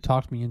 going to. You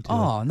talked me into it.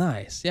 Oh,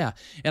 nice. Yeah.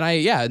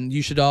 And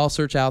you should all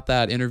search out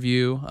that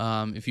interview.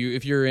 If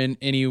you're in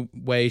any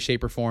way,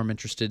 shape, or form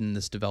interested in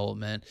this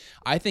development,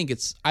 I think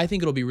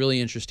it'll be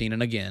really interesting.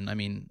 And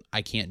again,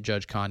 I can't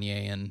judge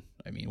Kanye, and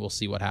we'll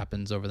see what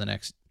happens over the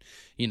next,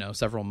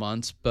 several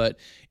months, but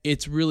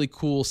it's really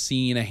cool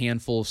seeing a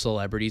handful of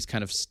celebrities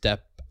kind of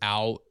step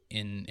out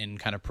and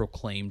kind of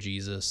proclaim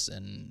Jesus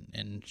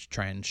and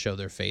try and show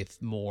their faith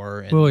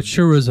more. And, well, it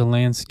sure is a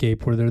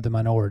landscape where they're the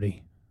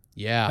minority.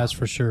 Yeah. That's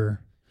for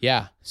sure.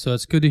 Yeah. So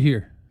it's good to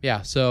hear.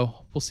 Yeah.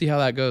 So we'll see how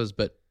that goes,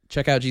 but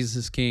check out Jesus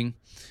is King.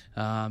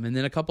 And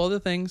then a couple other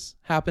things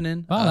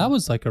happening. Wow, that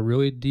was like a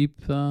really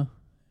deep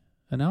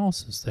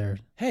analysis there.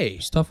 Hey.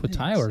 Stuff with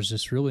thanks. Tyler is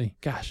just really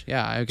Gosh,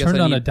 yeah. I guess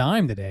turned I on need, a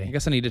dime today. I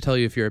guess I need to tell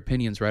you if your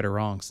opinion's right or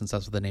wrong, since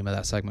that's what the name of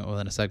that segment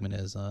within a segment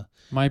is.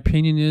 My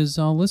opinion is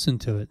I'll listen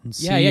to it and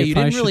see. Yeah. You if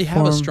I didn't really should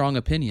have a form- strong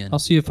opinion. I'll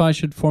see if I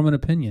should form an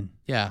opinion.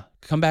 Yeah.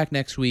 Come back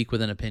next week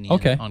with an opinion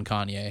Okay. on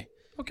Kanye.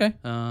 Okay.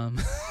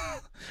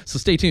 So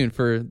stay tuned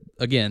for,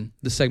 again,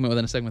 this segment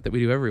within a segment that we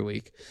do every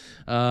week.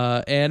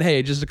 And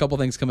hey, just a couple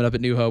things coming up at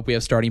New Hope. We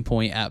have Starting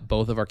Point at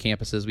both of our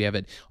campuses. We have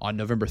it on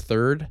November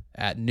 3rd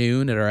at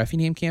noon at our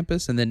Effingham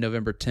campus, and then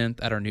November 10th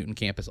at our Newton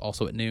campus,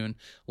 also at noon.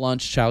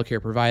 Lunch,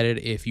 childcare provided.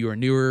 If you are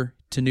newer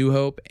to New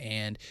Hope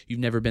and you've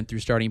never been through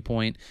Starting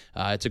Point,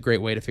 it's a great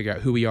way to figure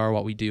out who we are,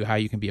 what we do, how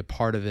you can be a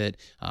part of it,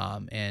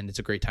 and it's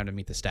a great time to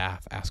meet the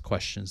staff, ask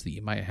questions that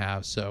you might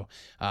have. So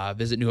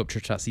visit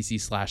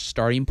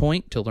newhopechurch.cc/starting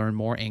point to learn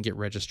more and get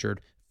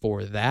registered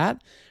for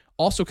that.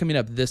 Also coming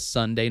up this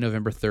Sunday,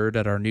 November 3rd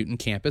at our Newton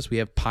campus, we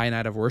have Pie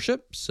Night of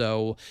Worship.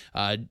 So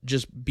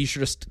just be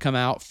sure to come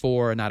out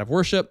for a night of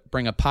worship,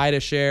 bring a pie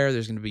to share.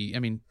 There's going to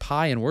be,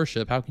 pie and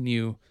worship. How can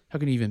you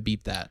even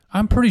beat that?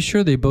 I'm pretty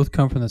sure they both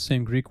come from the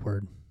same Greek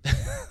word.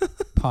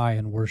 Pie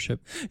and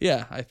worship.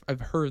 Yeah,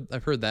 I've heard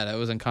that. It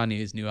was on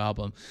Kanye's new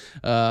album.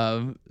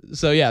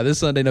 So yeah, this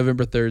Sunday,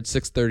 November 3rd,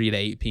 6:30 to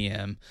 8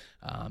 p.m.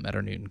 At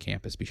our Newton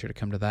campus. Be sure to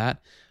come to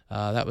that.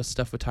 That was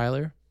Stuff with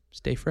Tyler.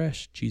 Stay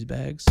fresh. Cheese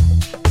bags.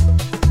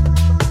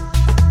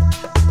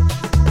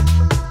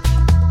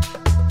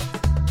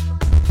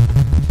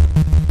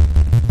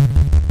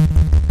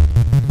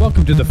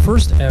 Welcome to the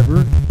first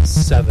ever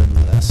 7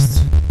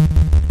 list.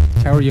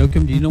 Tower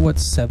Yoakum, do you know what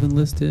 7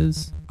 list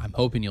is? I'm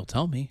hoping you'll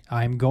tell me.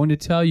 I'm going to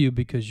tell you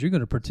because you're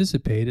going to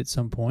participate at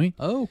some point.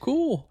 Oh,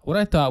 cool. What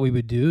I thought we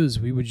would do is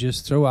we would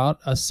just throw out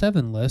a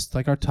 7 list,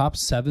 like our top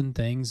 7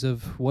 things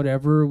of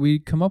whatever we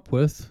come up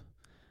with.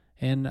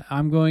 And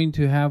I'm going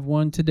to have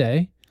one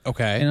today.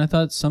 Okay. And I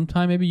thought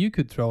sometime maybe you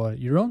could throw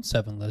your own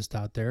 7 list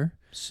out there.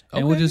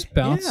 And we'll Okay, just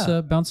bounce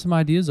yeah. bounce some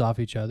ideas off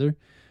each other.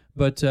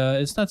 But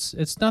it's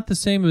not the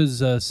same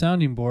as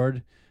sounding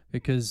board,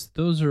 because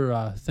those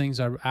are things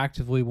I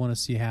actively want to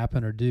see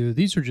happen or do.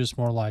 These are just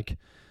more like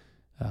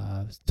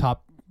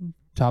top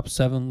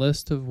 7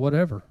 list of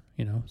whatever,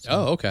 So.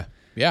 Oh, okay.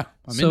 Yeah,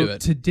 I'm So into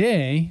it.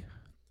 Today,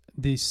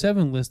 the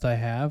 7 list I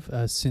have,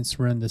 since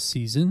we're in the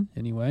season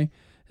anyway,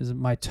 is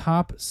my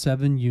top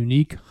 7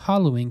 unique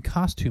Halloween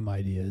costume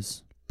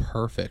ideas.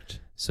 Perfect.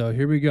 So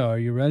here we go. Are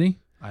you ready?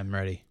 I'm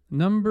ready.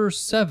 Number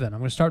 7. I'm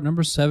going to start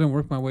number 7,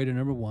 work my way to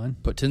number 1.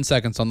 Put 10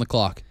 seconds on the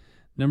clock.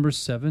 Number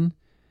 7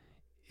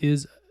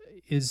 is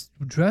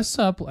dress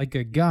up like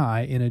a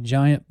guy in a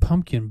giant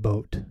pumpkin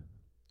boat.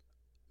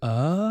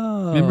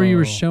 Oh. Remember you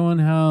were showing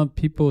how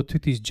people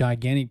took these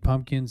gigantic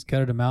pumpkins,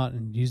 gutted them out,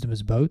 and used them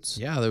as boats?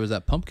 Yeah, there was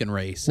that pumpkin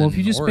race. Well, in if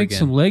you just make Oregon.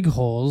 some leg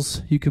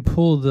holes, you could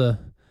pull the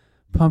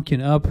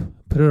pumpkin up,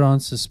 put it on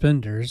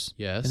suspenders,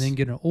 Yes. and then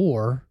get an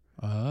oar.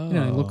 Oh. You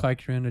look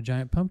like you're in a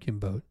giant pumpkin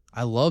boat.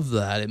 I love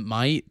that. It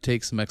might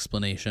take some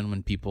explanation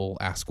when people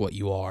ask what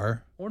you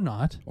are Or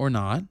not. or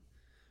not.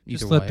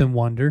 Just Either let way. them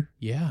wonder.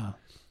 Yeah.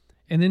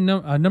 And then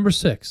number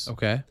 6.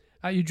 Okay.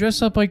 You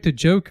dress up like the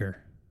Joker,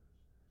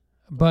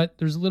 but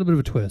there's a little bit of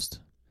a twist.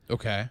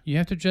 Okay. You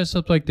have to dress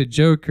up like the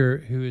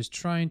Joker who is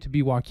trying to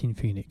be Joaquin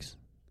Phoenix.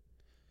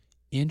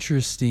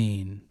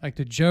 Interesting. Like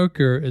the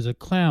Joker is a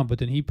clown, but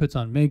then he puts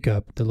on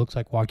makeup that looks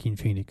like Joaquin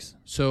Phoenix.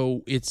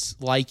 So it's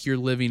like you're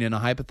living in a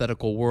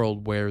hypothetical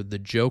world where the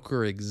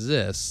Joker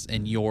exists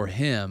and you're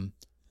him,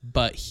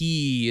 but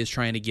he is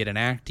trying to get an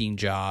acting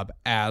job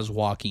as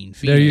Joaquin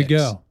Phoenix. There you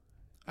go.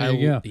 There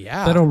you go.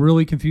 Yeah. That'll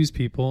really confuse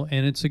people,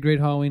 and it's a great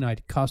Halloween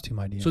costume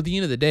idea. So at the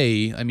end of the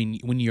day, I mean,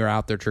 when you're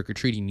out there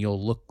trick-or-treating,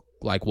 you'll look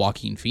like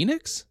Joaquin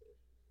Phoenix?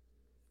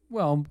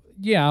 Well,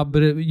 yeah, but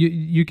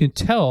you can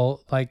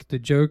tell, like, the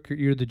Joker,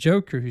 you're the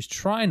Joker who's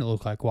trying to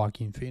look like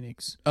Joaquin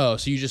Phoenix. Oh,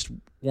 so you just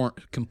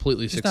weren't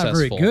completely He's successful. not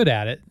very good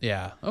at it.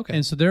 Yeah, okay.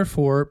 And so,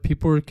 therefore,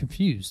 people are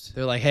confused.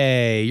 They're like,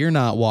 hey, you're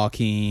not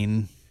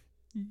Joaquin.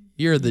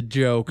 You're the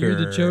Joker.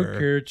 You're the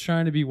Joker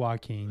trying to be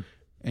Joaquin.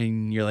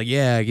 And you're like,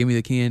 yeah, give me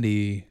the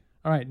candy.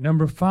 All right,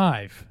 number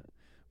 5,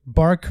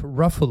 Bark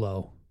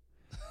Ruffalo.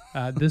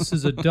 This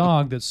is a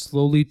dog that's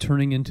slowly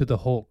turning into the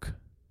Hulk.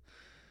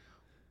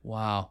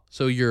 Wow.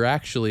 So you're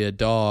actually a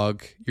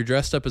dog. You're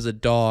dressed up as a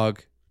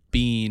dog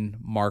being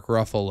Mark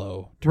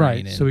Ruffalo.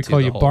 Right, so we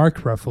call you Hulk. Bark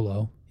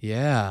Ruffalo.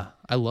 Yeah,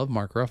 I love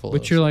Mark Ruffalo.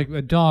 But you're like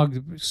a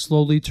dog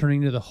slowly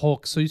turning into the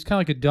Hulk. So he's kind of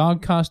like a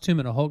dog costume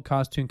and a Hulk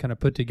costume kind of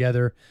put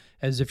together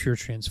as if you're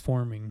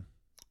transforming.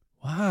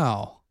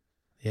 Wow.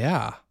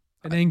 Yeah.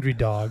 An angry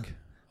dog.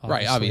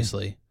 Right,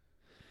 obviously.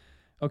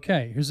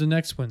 Okay, here's the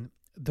next one.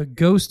 The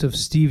ghost of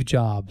Steve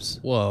Jobs.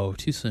 Whoa,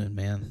 too soon,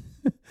 man.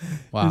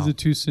 Wow. Is it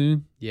too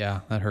soon? Yeah,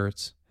 that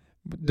hurts.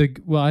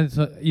 I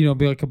thought, it'd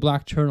be like a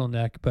black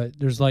turtleneck, but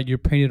there's like you're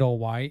painted all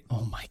white.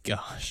 Oh my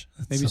gosh.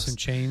 That's Maybe so some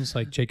chains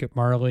like Jacob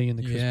Marley in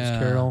the Christmas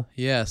Carol.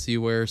 Yeah, so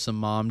you wear some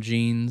mom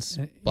jeans,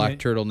 black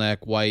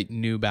turtleneck, white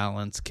New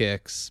Balance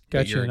kicks. Got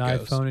but your you're an a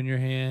ghost. iPhone in your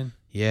hand.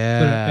 Yeah.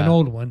 But an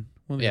old one.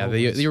 One of the Yeah, old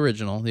the ones.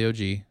 original, the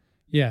OG.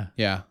 Yeah.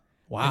 Yeah.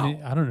 Wow.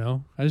 And I don't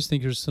know. I just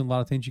think there's a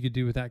lot of things you could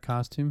do with that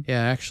costume. Yeah,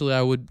 actually,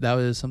 that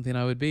is something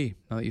I would be.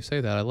 Now that you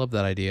say that, I love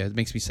that idea. It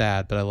makes me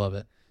sad, but I love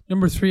it.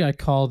 Number 3, I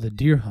call the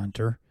deer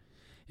hunter.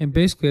 And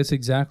basically, that's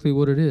exactly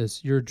what it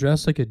is. You're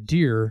dressed like a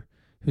deer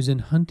who's in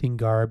hunting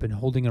garb and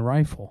holding a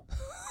rifle.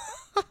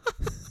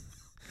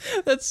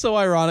 That's so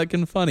ironic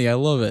and funny. I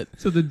love it.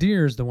 So the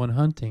deer is the one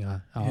hunting,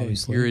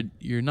 obviously.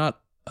 You're not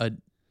a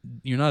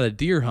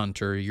deer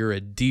hunter. You're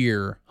a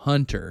deer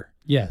hunter.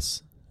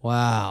 Yes.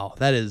 Wow,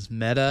 that is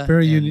meta.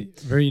 Very and-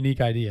 very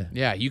unique idea.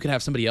 Yeah, you can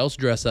have somebody else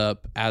dress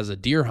up as a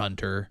deer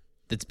hunter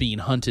that's being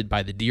hunted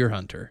by the deer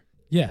hunter.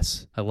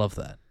 Yes. I love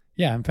that.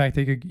 Yeah, in fact,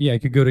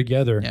 it could go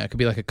together. Yeah, it could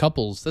be like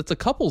that's a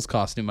couple's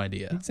costume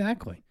idea.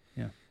 Exactly.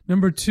 Yeah.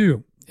 Number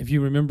 2, if you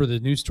remember the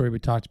news story we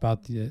talked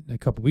about a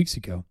couple weeks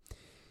ago,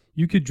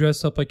 you could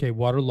dress up like a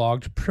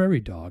waterlogged prairie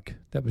dog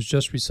that was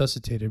just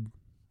resuscitated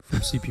from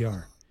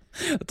CPR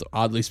That's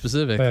oddly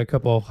specific. by a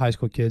couple of high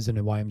school kids in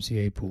a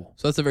YMCA pool.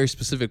 So that's a very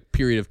specific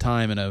period of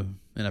time in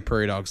a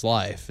prairie dog's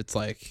life. It's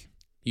like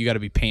you got to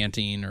be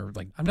panting or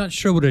like. I'm not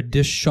sure what a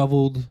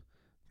disheveled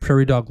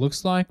prairie dog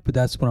looks like, but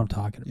that's what I'm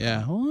talking about.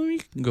 Yeah, well, you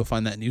can go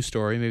find that news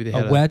story. Maybe they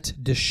had A wet,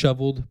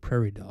 disheveled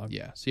prairie dog.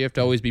 Yeah, so you have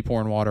to always be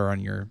pouring water on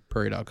your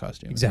prairie dog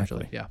costume. Exactly.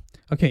 essentially. Yeah.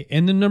 Okay,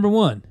 and then number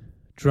 1,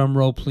 drum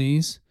roll,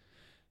 please.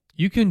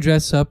 You can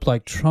dress up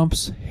like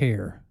Trump's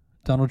hair,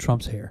 Donald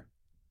Trump's hair.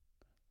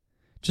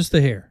 Just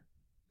the hair.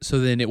 So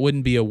then it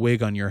wouldn't be a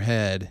wig on your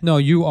head. No,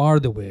 you are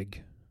the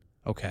wig.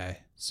 Okay.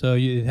 So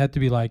it had to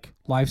be like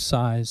life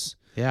size,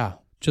 Yeah.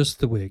 just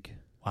the wig.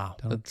 Wow.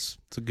 Don't- That's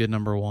a good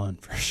number 1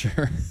 for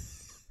sure.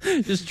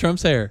 Just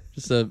Trump's hair.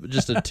 Just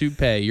a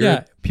toupee.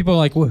 Yeah, people are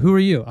like, well, who are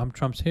you? I'm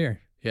Trump's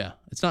hair. Yeah.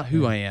 It's not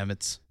who I am.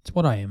 It's It's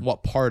what I am.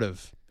 what part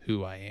of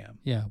who I am.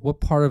 Yeah, what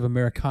part of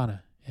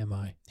Americana am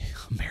I?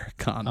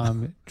 Americana.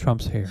 I'm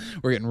Trump's hair.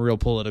 We're getting real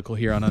political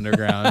here on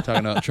Underground,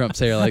 talking about Trump's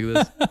hair like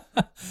this.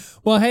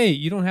 Well, hey,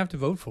 you don't have to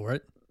vote for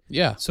it,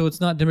 Yeah. so it's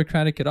not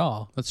democratic at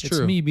all. That's It's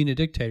true. me being a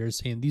dictator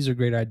saying these are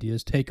great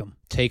ideas, take them.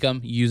 Take them,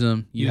 use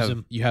them. Use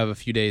 'em. You have a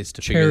few days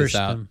to figure Cherish this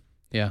out. them.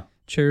 Yeah.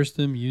 Cherish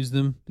them, use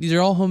them. These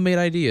are all homemade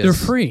ideas. They're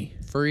free.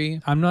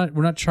 Free. We're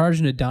not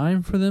charging a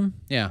dime for them.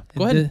 Yeah.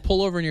 Go ahead and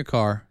pull over in your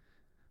car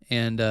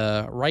and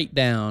write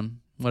down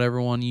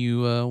whatever one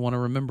you want to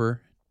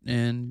remember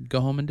and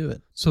go home and do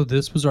it. So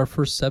this was our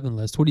first 7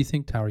 list. What do you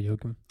think, Tower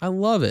Yoakum? I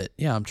love it.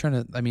 Yeah, I'm trying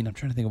to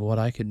think of what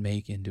I could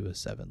make into a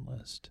 7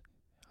 list.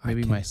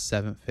 Maybe my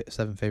seven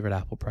favorite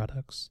Apple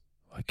products.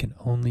 I can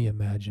only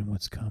imagine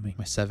what's coming.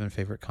 My 7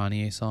 favorite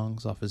Kanye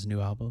songs off his new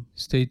album.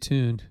 Stay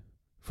tuned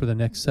for the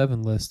next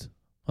 7 list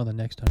on the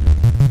next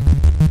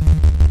time.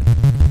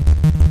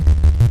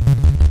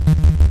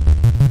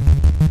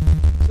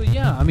 So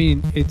yeah, I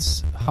mean,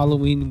 it's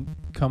Halloween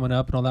coming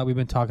up and all that. We've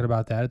been talking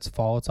about that. It's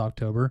fall, it's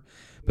October.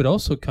 But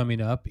also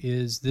coming up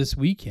is this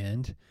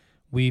weekend,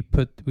 we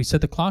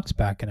set the clocks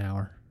back an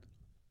hour.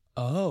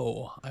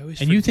 Oh, I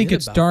always And you think forget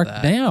it's about dark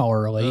that. now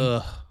early.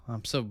 Ugh,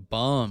 I'm so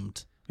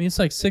bummed. I mean, it's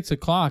like 6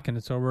 o'clock and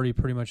it's already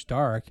pretty much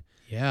dark.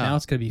 Yeah. Now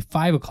it's going to be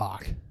 5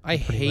 o'clock. I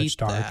pretty much hate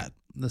dark. that.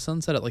 The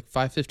sun set at like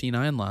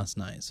 5:59 last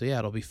night. So yeah,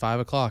 it'll be 5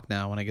 o'clock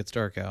now when it gets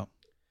dark out.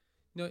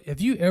 You know, have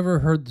you ever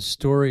heard the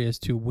story as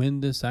to when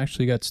this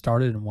actually got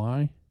started and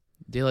why?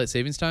 Daylight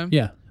savings time?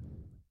 Yeah.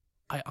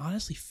 I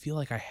honestly feel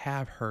like I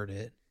have heard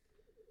it,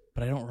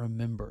 but I don't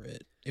remember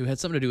it. It had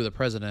something to do with the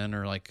president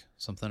or like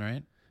something,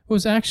 right? It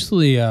was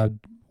actually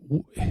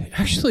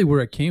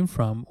where it came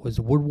from was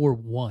World War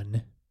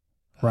I,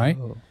 right?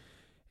 Oh.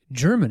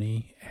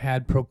 Germany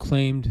had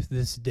proclaimed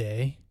this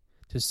day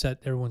to set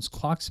everyone's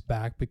clocks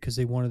back because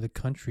they wanted the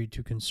country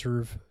to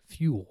conserve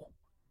fuel.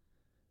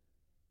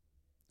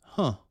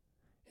 Huh.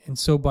 And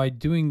so by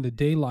doing the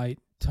daylight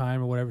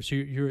time or whatever, so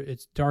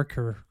it's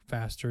darker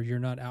faster. You're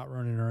not out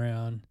running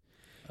around.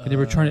 And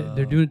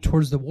they're doing it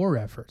towards the war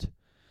effort.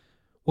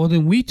 Well,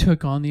 then we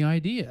took on the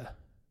idea.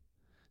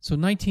 So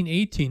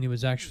 1918, it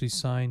was actually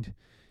signed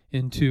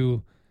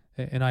into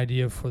an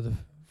idea for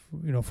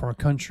our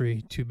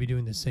country to be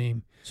doing the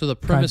same. So the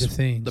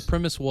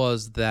premise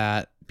was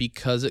that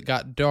because it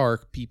got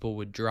dark, people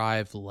would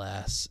drive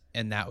less,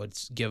 and that would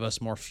give us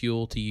more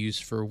fuel to use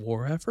for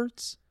war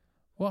efforts.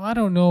 Well, I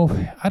don't know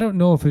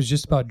if it was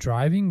just about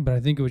driving, but I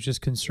think it was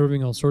just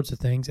conserving all sorts of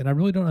things, and I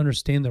really don't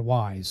understand the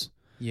whys.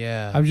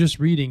 Yeah, I was just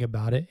reading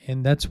about it,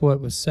 and that's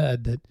what was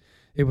said, that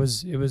it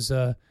was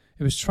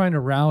trying to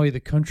rally the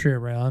country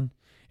around,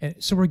 and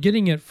so we're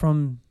getting it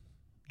from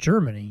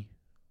Germany,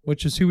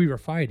 which is who we were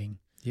fighting.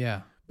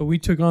 Yeah, but we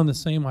took on the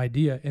same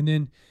idea, and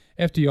then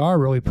FDR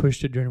really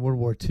pushed it during World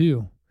War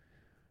II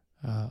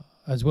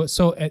as well.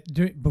 So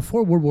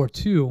before World War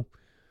II,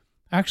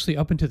 actually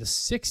up into the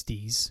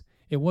 60s,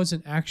 it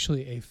wasn't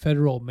actually a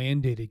federal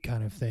mandated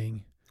kind of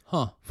thing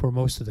for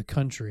most of the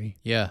country.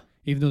 Yeah.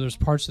 Even though there's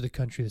parts of the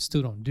country that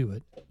still don't do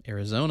it.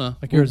 Arizona.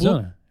 Like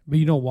Arizona. But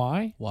you know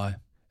why? Why?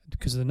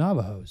 Because of the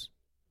Navajos.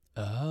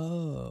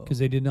 Oh. Because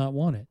they did not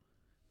want it.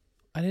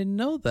 I didn't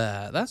know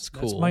that. That's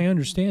cool. That's my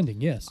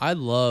understanding, yes. I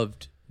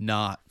loved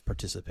not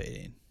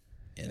participating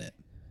in it.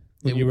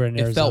 When you were in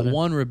Arizona? It felt,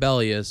 one,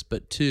 rebellious,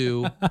 but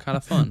two, kind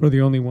of fun. We're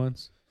the only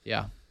ones.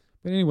 Yeah.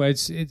 But anyway,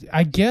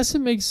 I guess it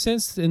makes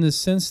sense in the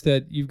sense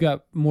that you've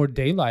got more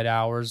daylight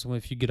hours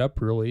if you get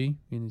up early.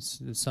 I mean,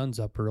 the sun's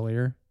up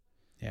earlier.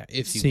 Yeah,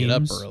 if you get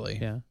up early.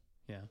 Yeah.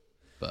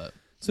 But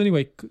so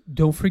anyway,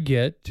 don't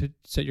forget to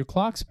set your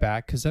clocks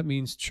back, because that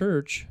means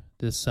church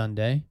this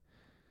Sunday.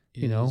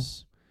 You don't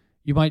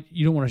want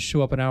to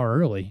show up an hour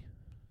early.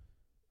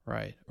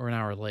 Right, or an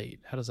hour late.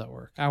 How does that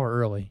work? Hour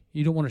early.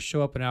 You don't want to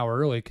show up an hour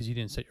early because you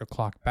didn't set your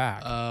clock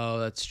back. Oh,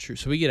 that's true.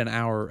 So we get an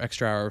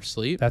extra hour of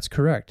sleep? That's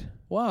correct.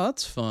 Wow,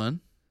 that's fun.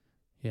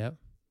 Yep.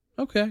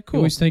 Okay, cool. You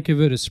always think of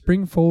it as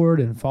spring forward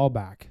and fall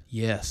back.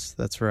 Yes,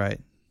 that's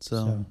right.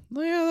 So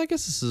yeah, I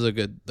guess this is a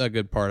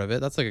good part of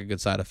it. That's like a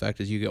good side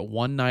effect, is you get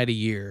one night a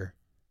year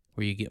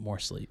where you get more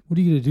sleep. What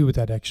are you going to do with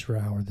that extra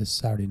hour this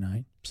Saturday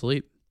night?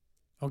 Sleep.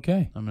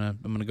 Okay. I'm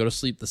gonna go to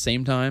sleep the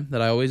same time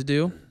that I always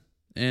do,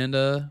 and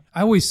I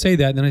always say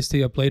that, and then I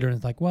stay up later, and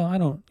it's like, well, I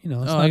don't, it's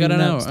not I got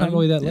an hour. It's not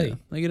really that late.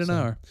 I get an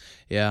hour.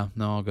 Yeah,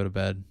 no, I'll go to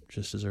bed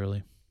just as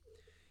early.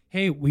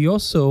 Hey, we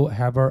also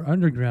have our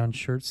underground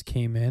shirts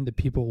came in that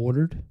people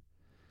ordered.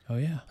 Oh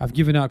yeah, I've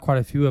given out quite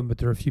a few of them, but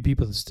there are a few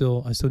people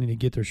that I still need to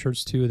get their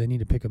shirts to. They need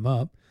to pick them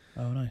up.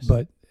 Oh, nice.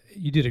 But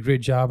you did a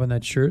great job on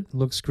that shirt. It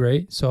looks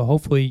great. So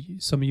hopefully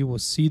some of you will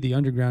see the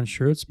underground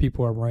shirts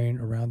people are wearing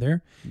around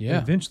there. Yeah.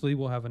 And eventually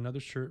we'll have another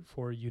shirt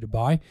for you to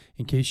buy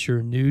in case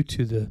you're new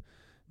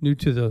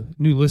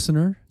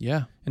listener.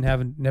 Yeah. And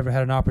haven't never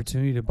had an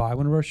opportunity to buy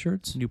one of our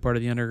shirts. New part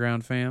of the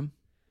underground fam.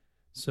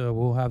 So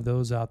we'll have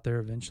those out there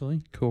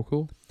eventually.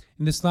 Cool.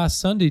 And this last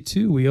Sunday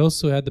too, we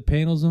also had the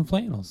panels and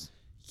flannels.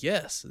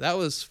 Yes, that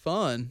was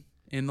fun.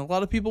 And a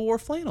lot of people wore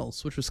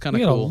flannels, which was kind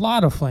of cool. We had a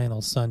lot of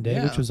flannels Sunday,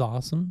 which was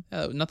awesome.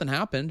 Yeah, nothing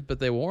happened, but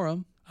they wore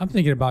them. I'm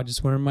thinking about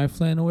just wearing my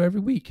flannel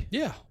every week.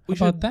 Yeah. How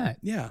about that?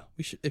 Yeah.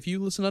 We should. If you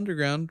listen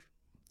underground,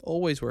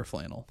 always wear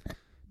flannel.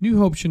 New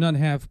Hope should not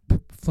have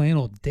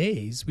flannel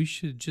days. We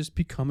should just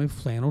become a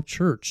flannel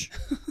church.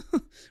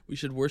 We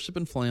should worship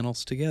in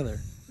flannels together,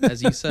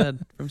 as you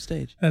said from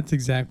stage. That's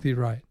exactly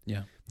right.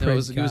 Yeah. No, it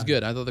was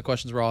good. I thought the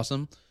questions were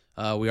awesome.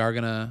 We are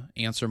going to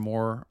answer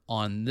more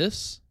on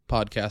this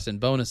podcast in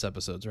bonus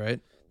episodes, right?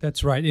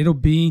 That's right. It'll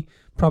be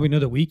probably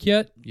another week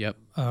yet. Yep.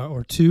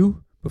 Or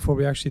two before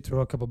we actually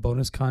throw a couple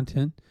bonus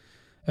content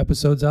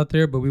episodes out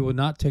there, but we will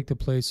not take the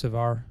place of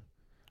our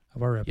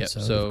episode.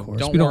 Yep. So of course.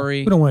 don't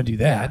worry. We don't want to do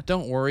that. Yeah,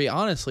 don't worry.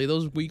 Honestly,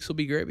 those weeks will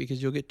be great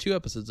because you'll get 2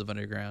 episodes of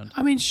Underground.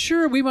 I mean,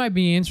 sure, we might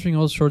be answering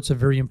all sorts of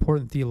very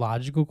important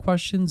theological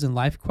questions and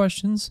life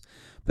questions,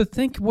 but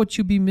think what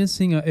you'd be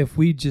missing if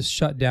we just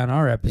shut down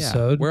our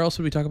episode. Yeah. Where else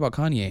would we talk about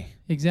Kanye?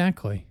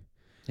 Exactly.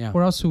 Yeah.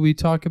 Where else would we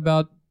talk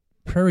about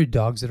prairie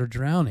dogs that are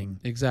drowning?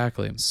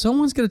 Exactly.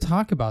 Someone's going to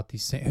talk about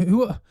these things.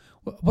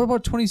 What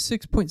about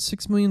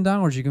 $26.6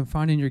 million you can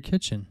find in your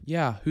kitchen?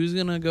 Yeah. Who's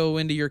going to go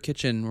into your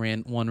kitchen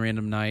one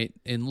random night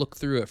and look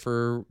through it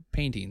for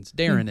paintings?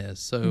 Darren is.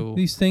 So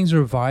these things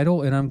are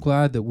vital, and I'm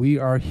glad that we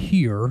are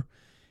here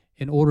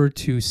in order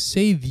to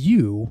save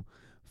you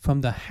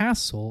from the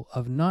hassle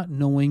of not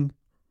knowing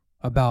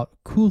about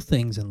cool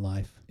things in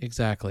life.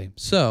 Exactly.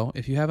 So,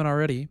 if you haven't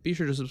already, be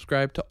sure to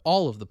subscribe to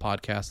all of the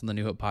podcasts on the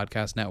New Hope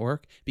Podcast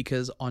Network,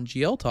 because on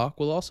GL Talk,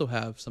 we'll also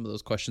have some of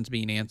those questions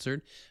being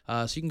answered.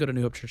 So you can go to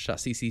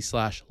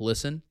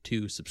newhopechurch.cc/listen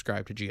to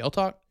subscribe to GL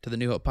Talk, to the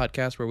New Hope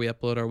Podcast, where we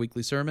upload our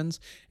weekly sermons,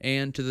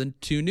 and to the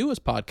 2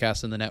 newest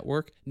podcasts in the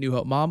network, New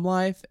Hope Mom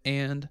Life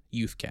and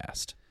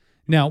Youthcast.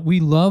 Now, we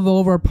love all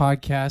of our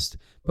podcasts,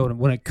 but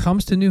when it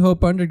comes to New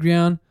Hope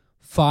Underground,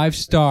 5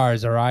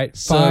 stars, all right?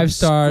 5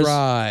 stars.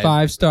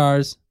 5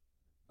 stars.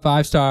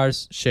 5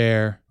 stars.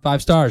 Share.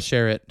 5 stars.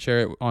 Share it.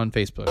 Share it on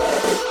Facebook.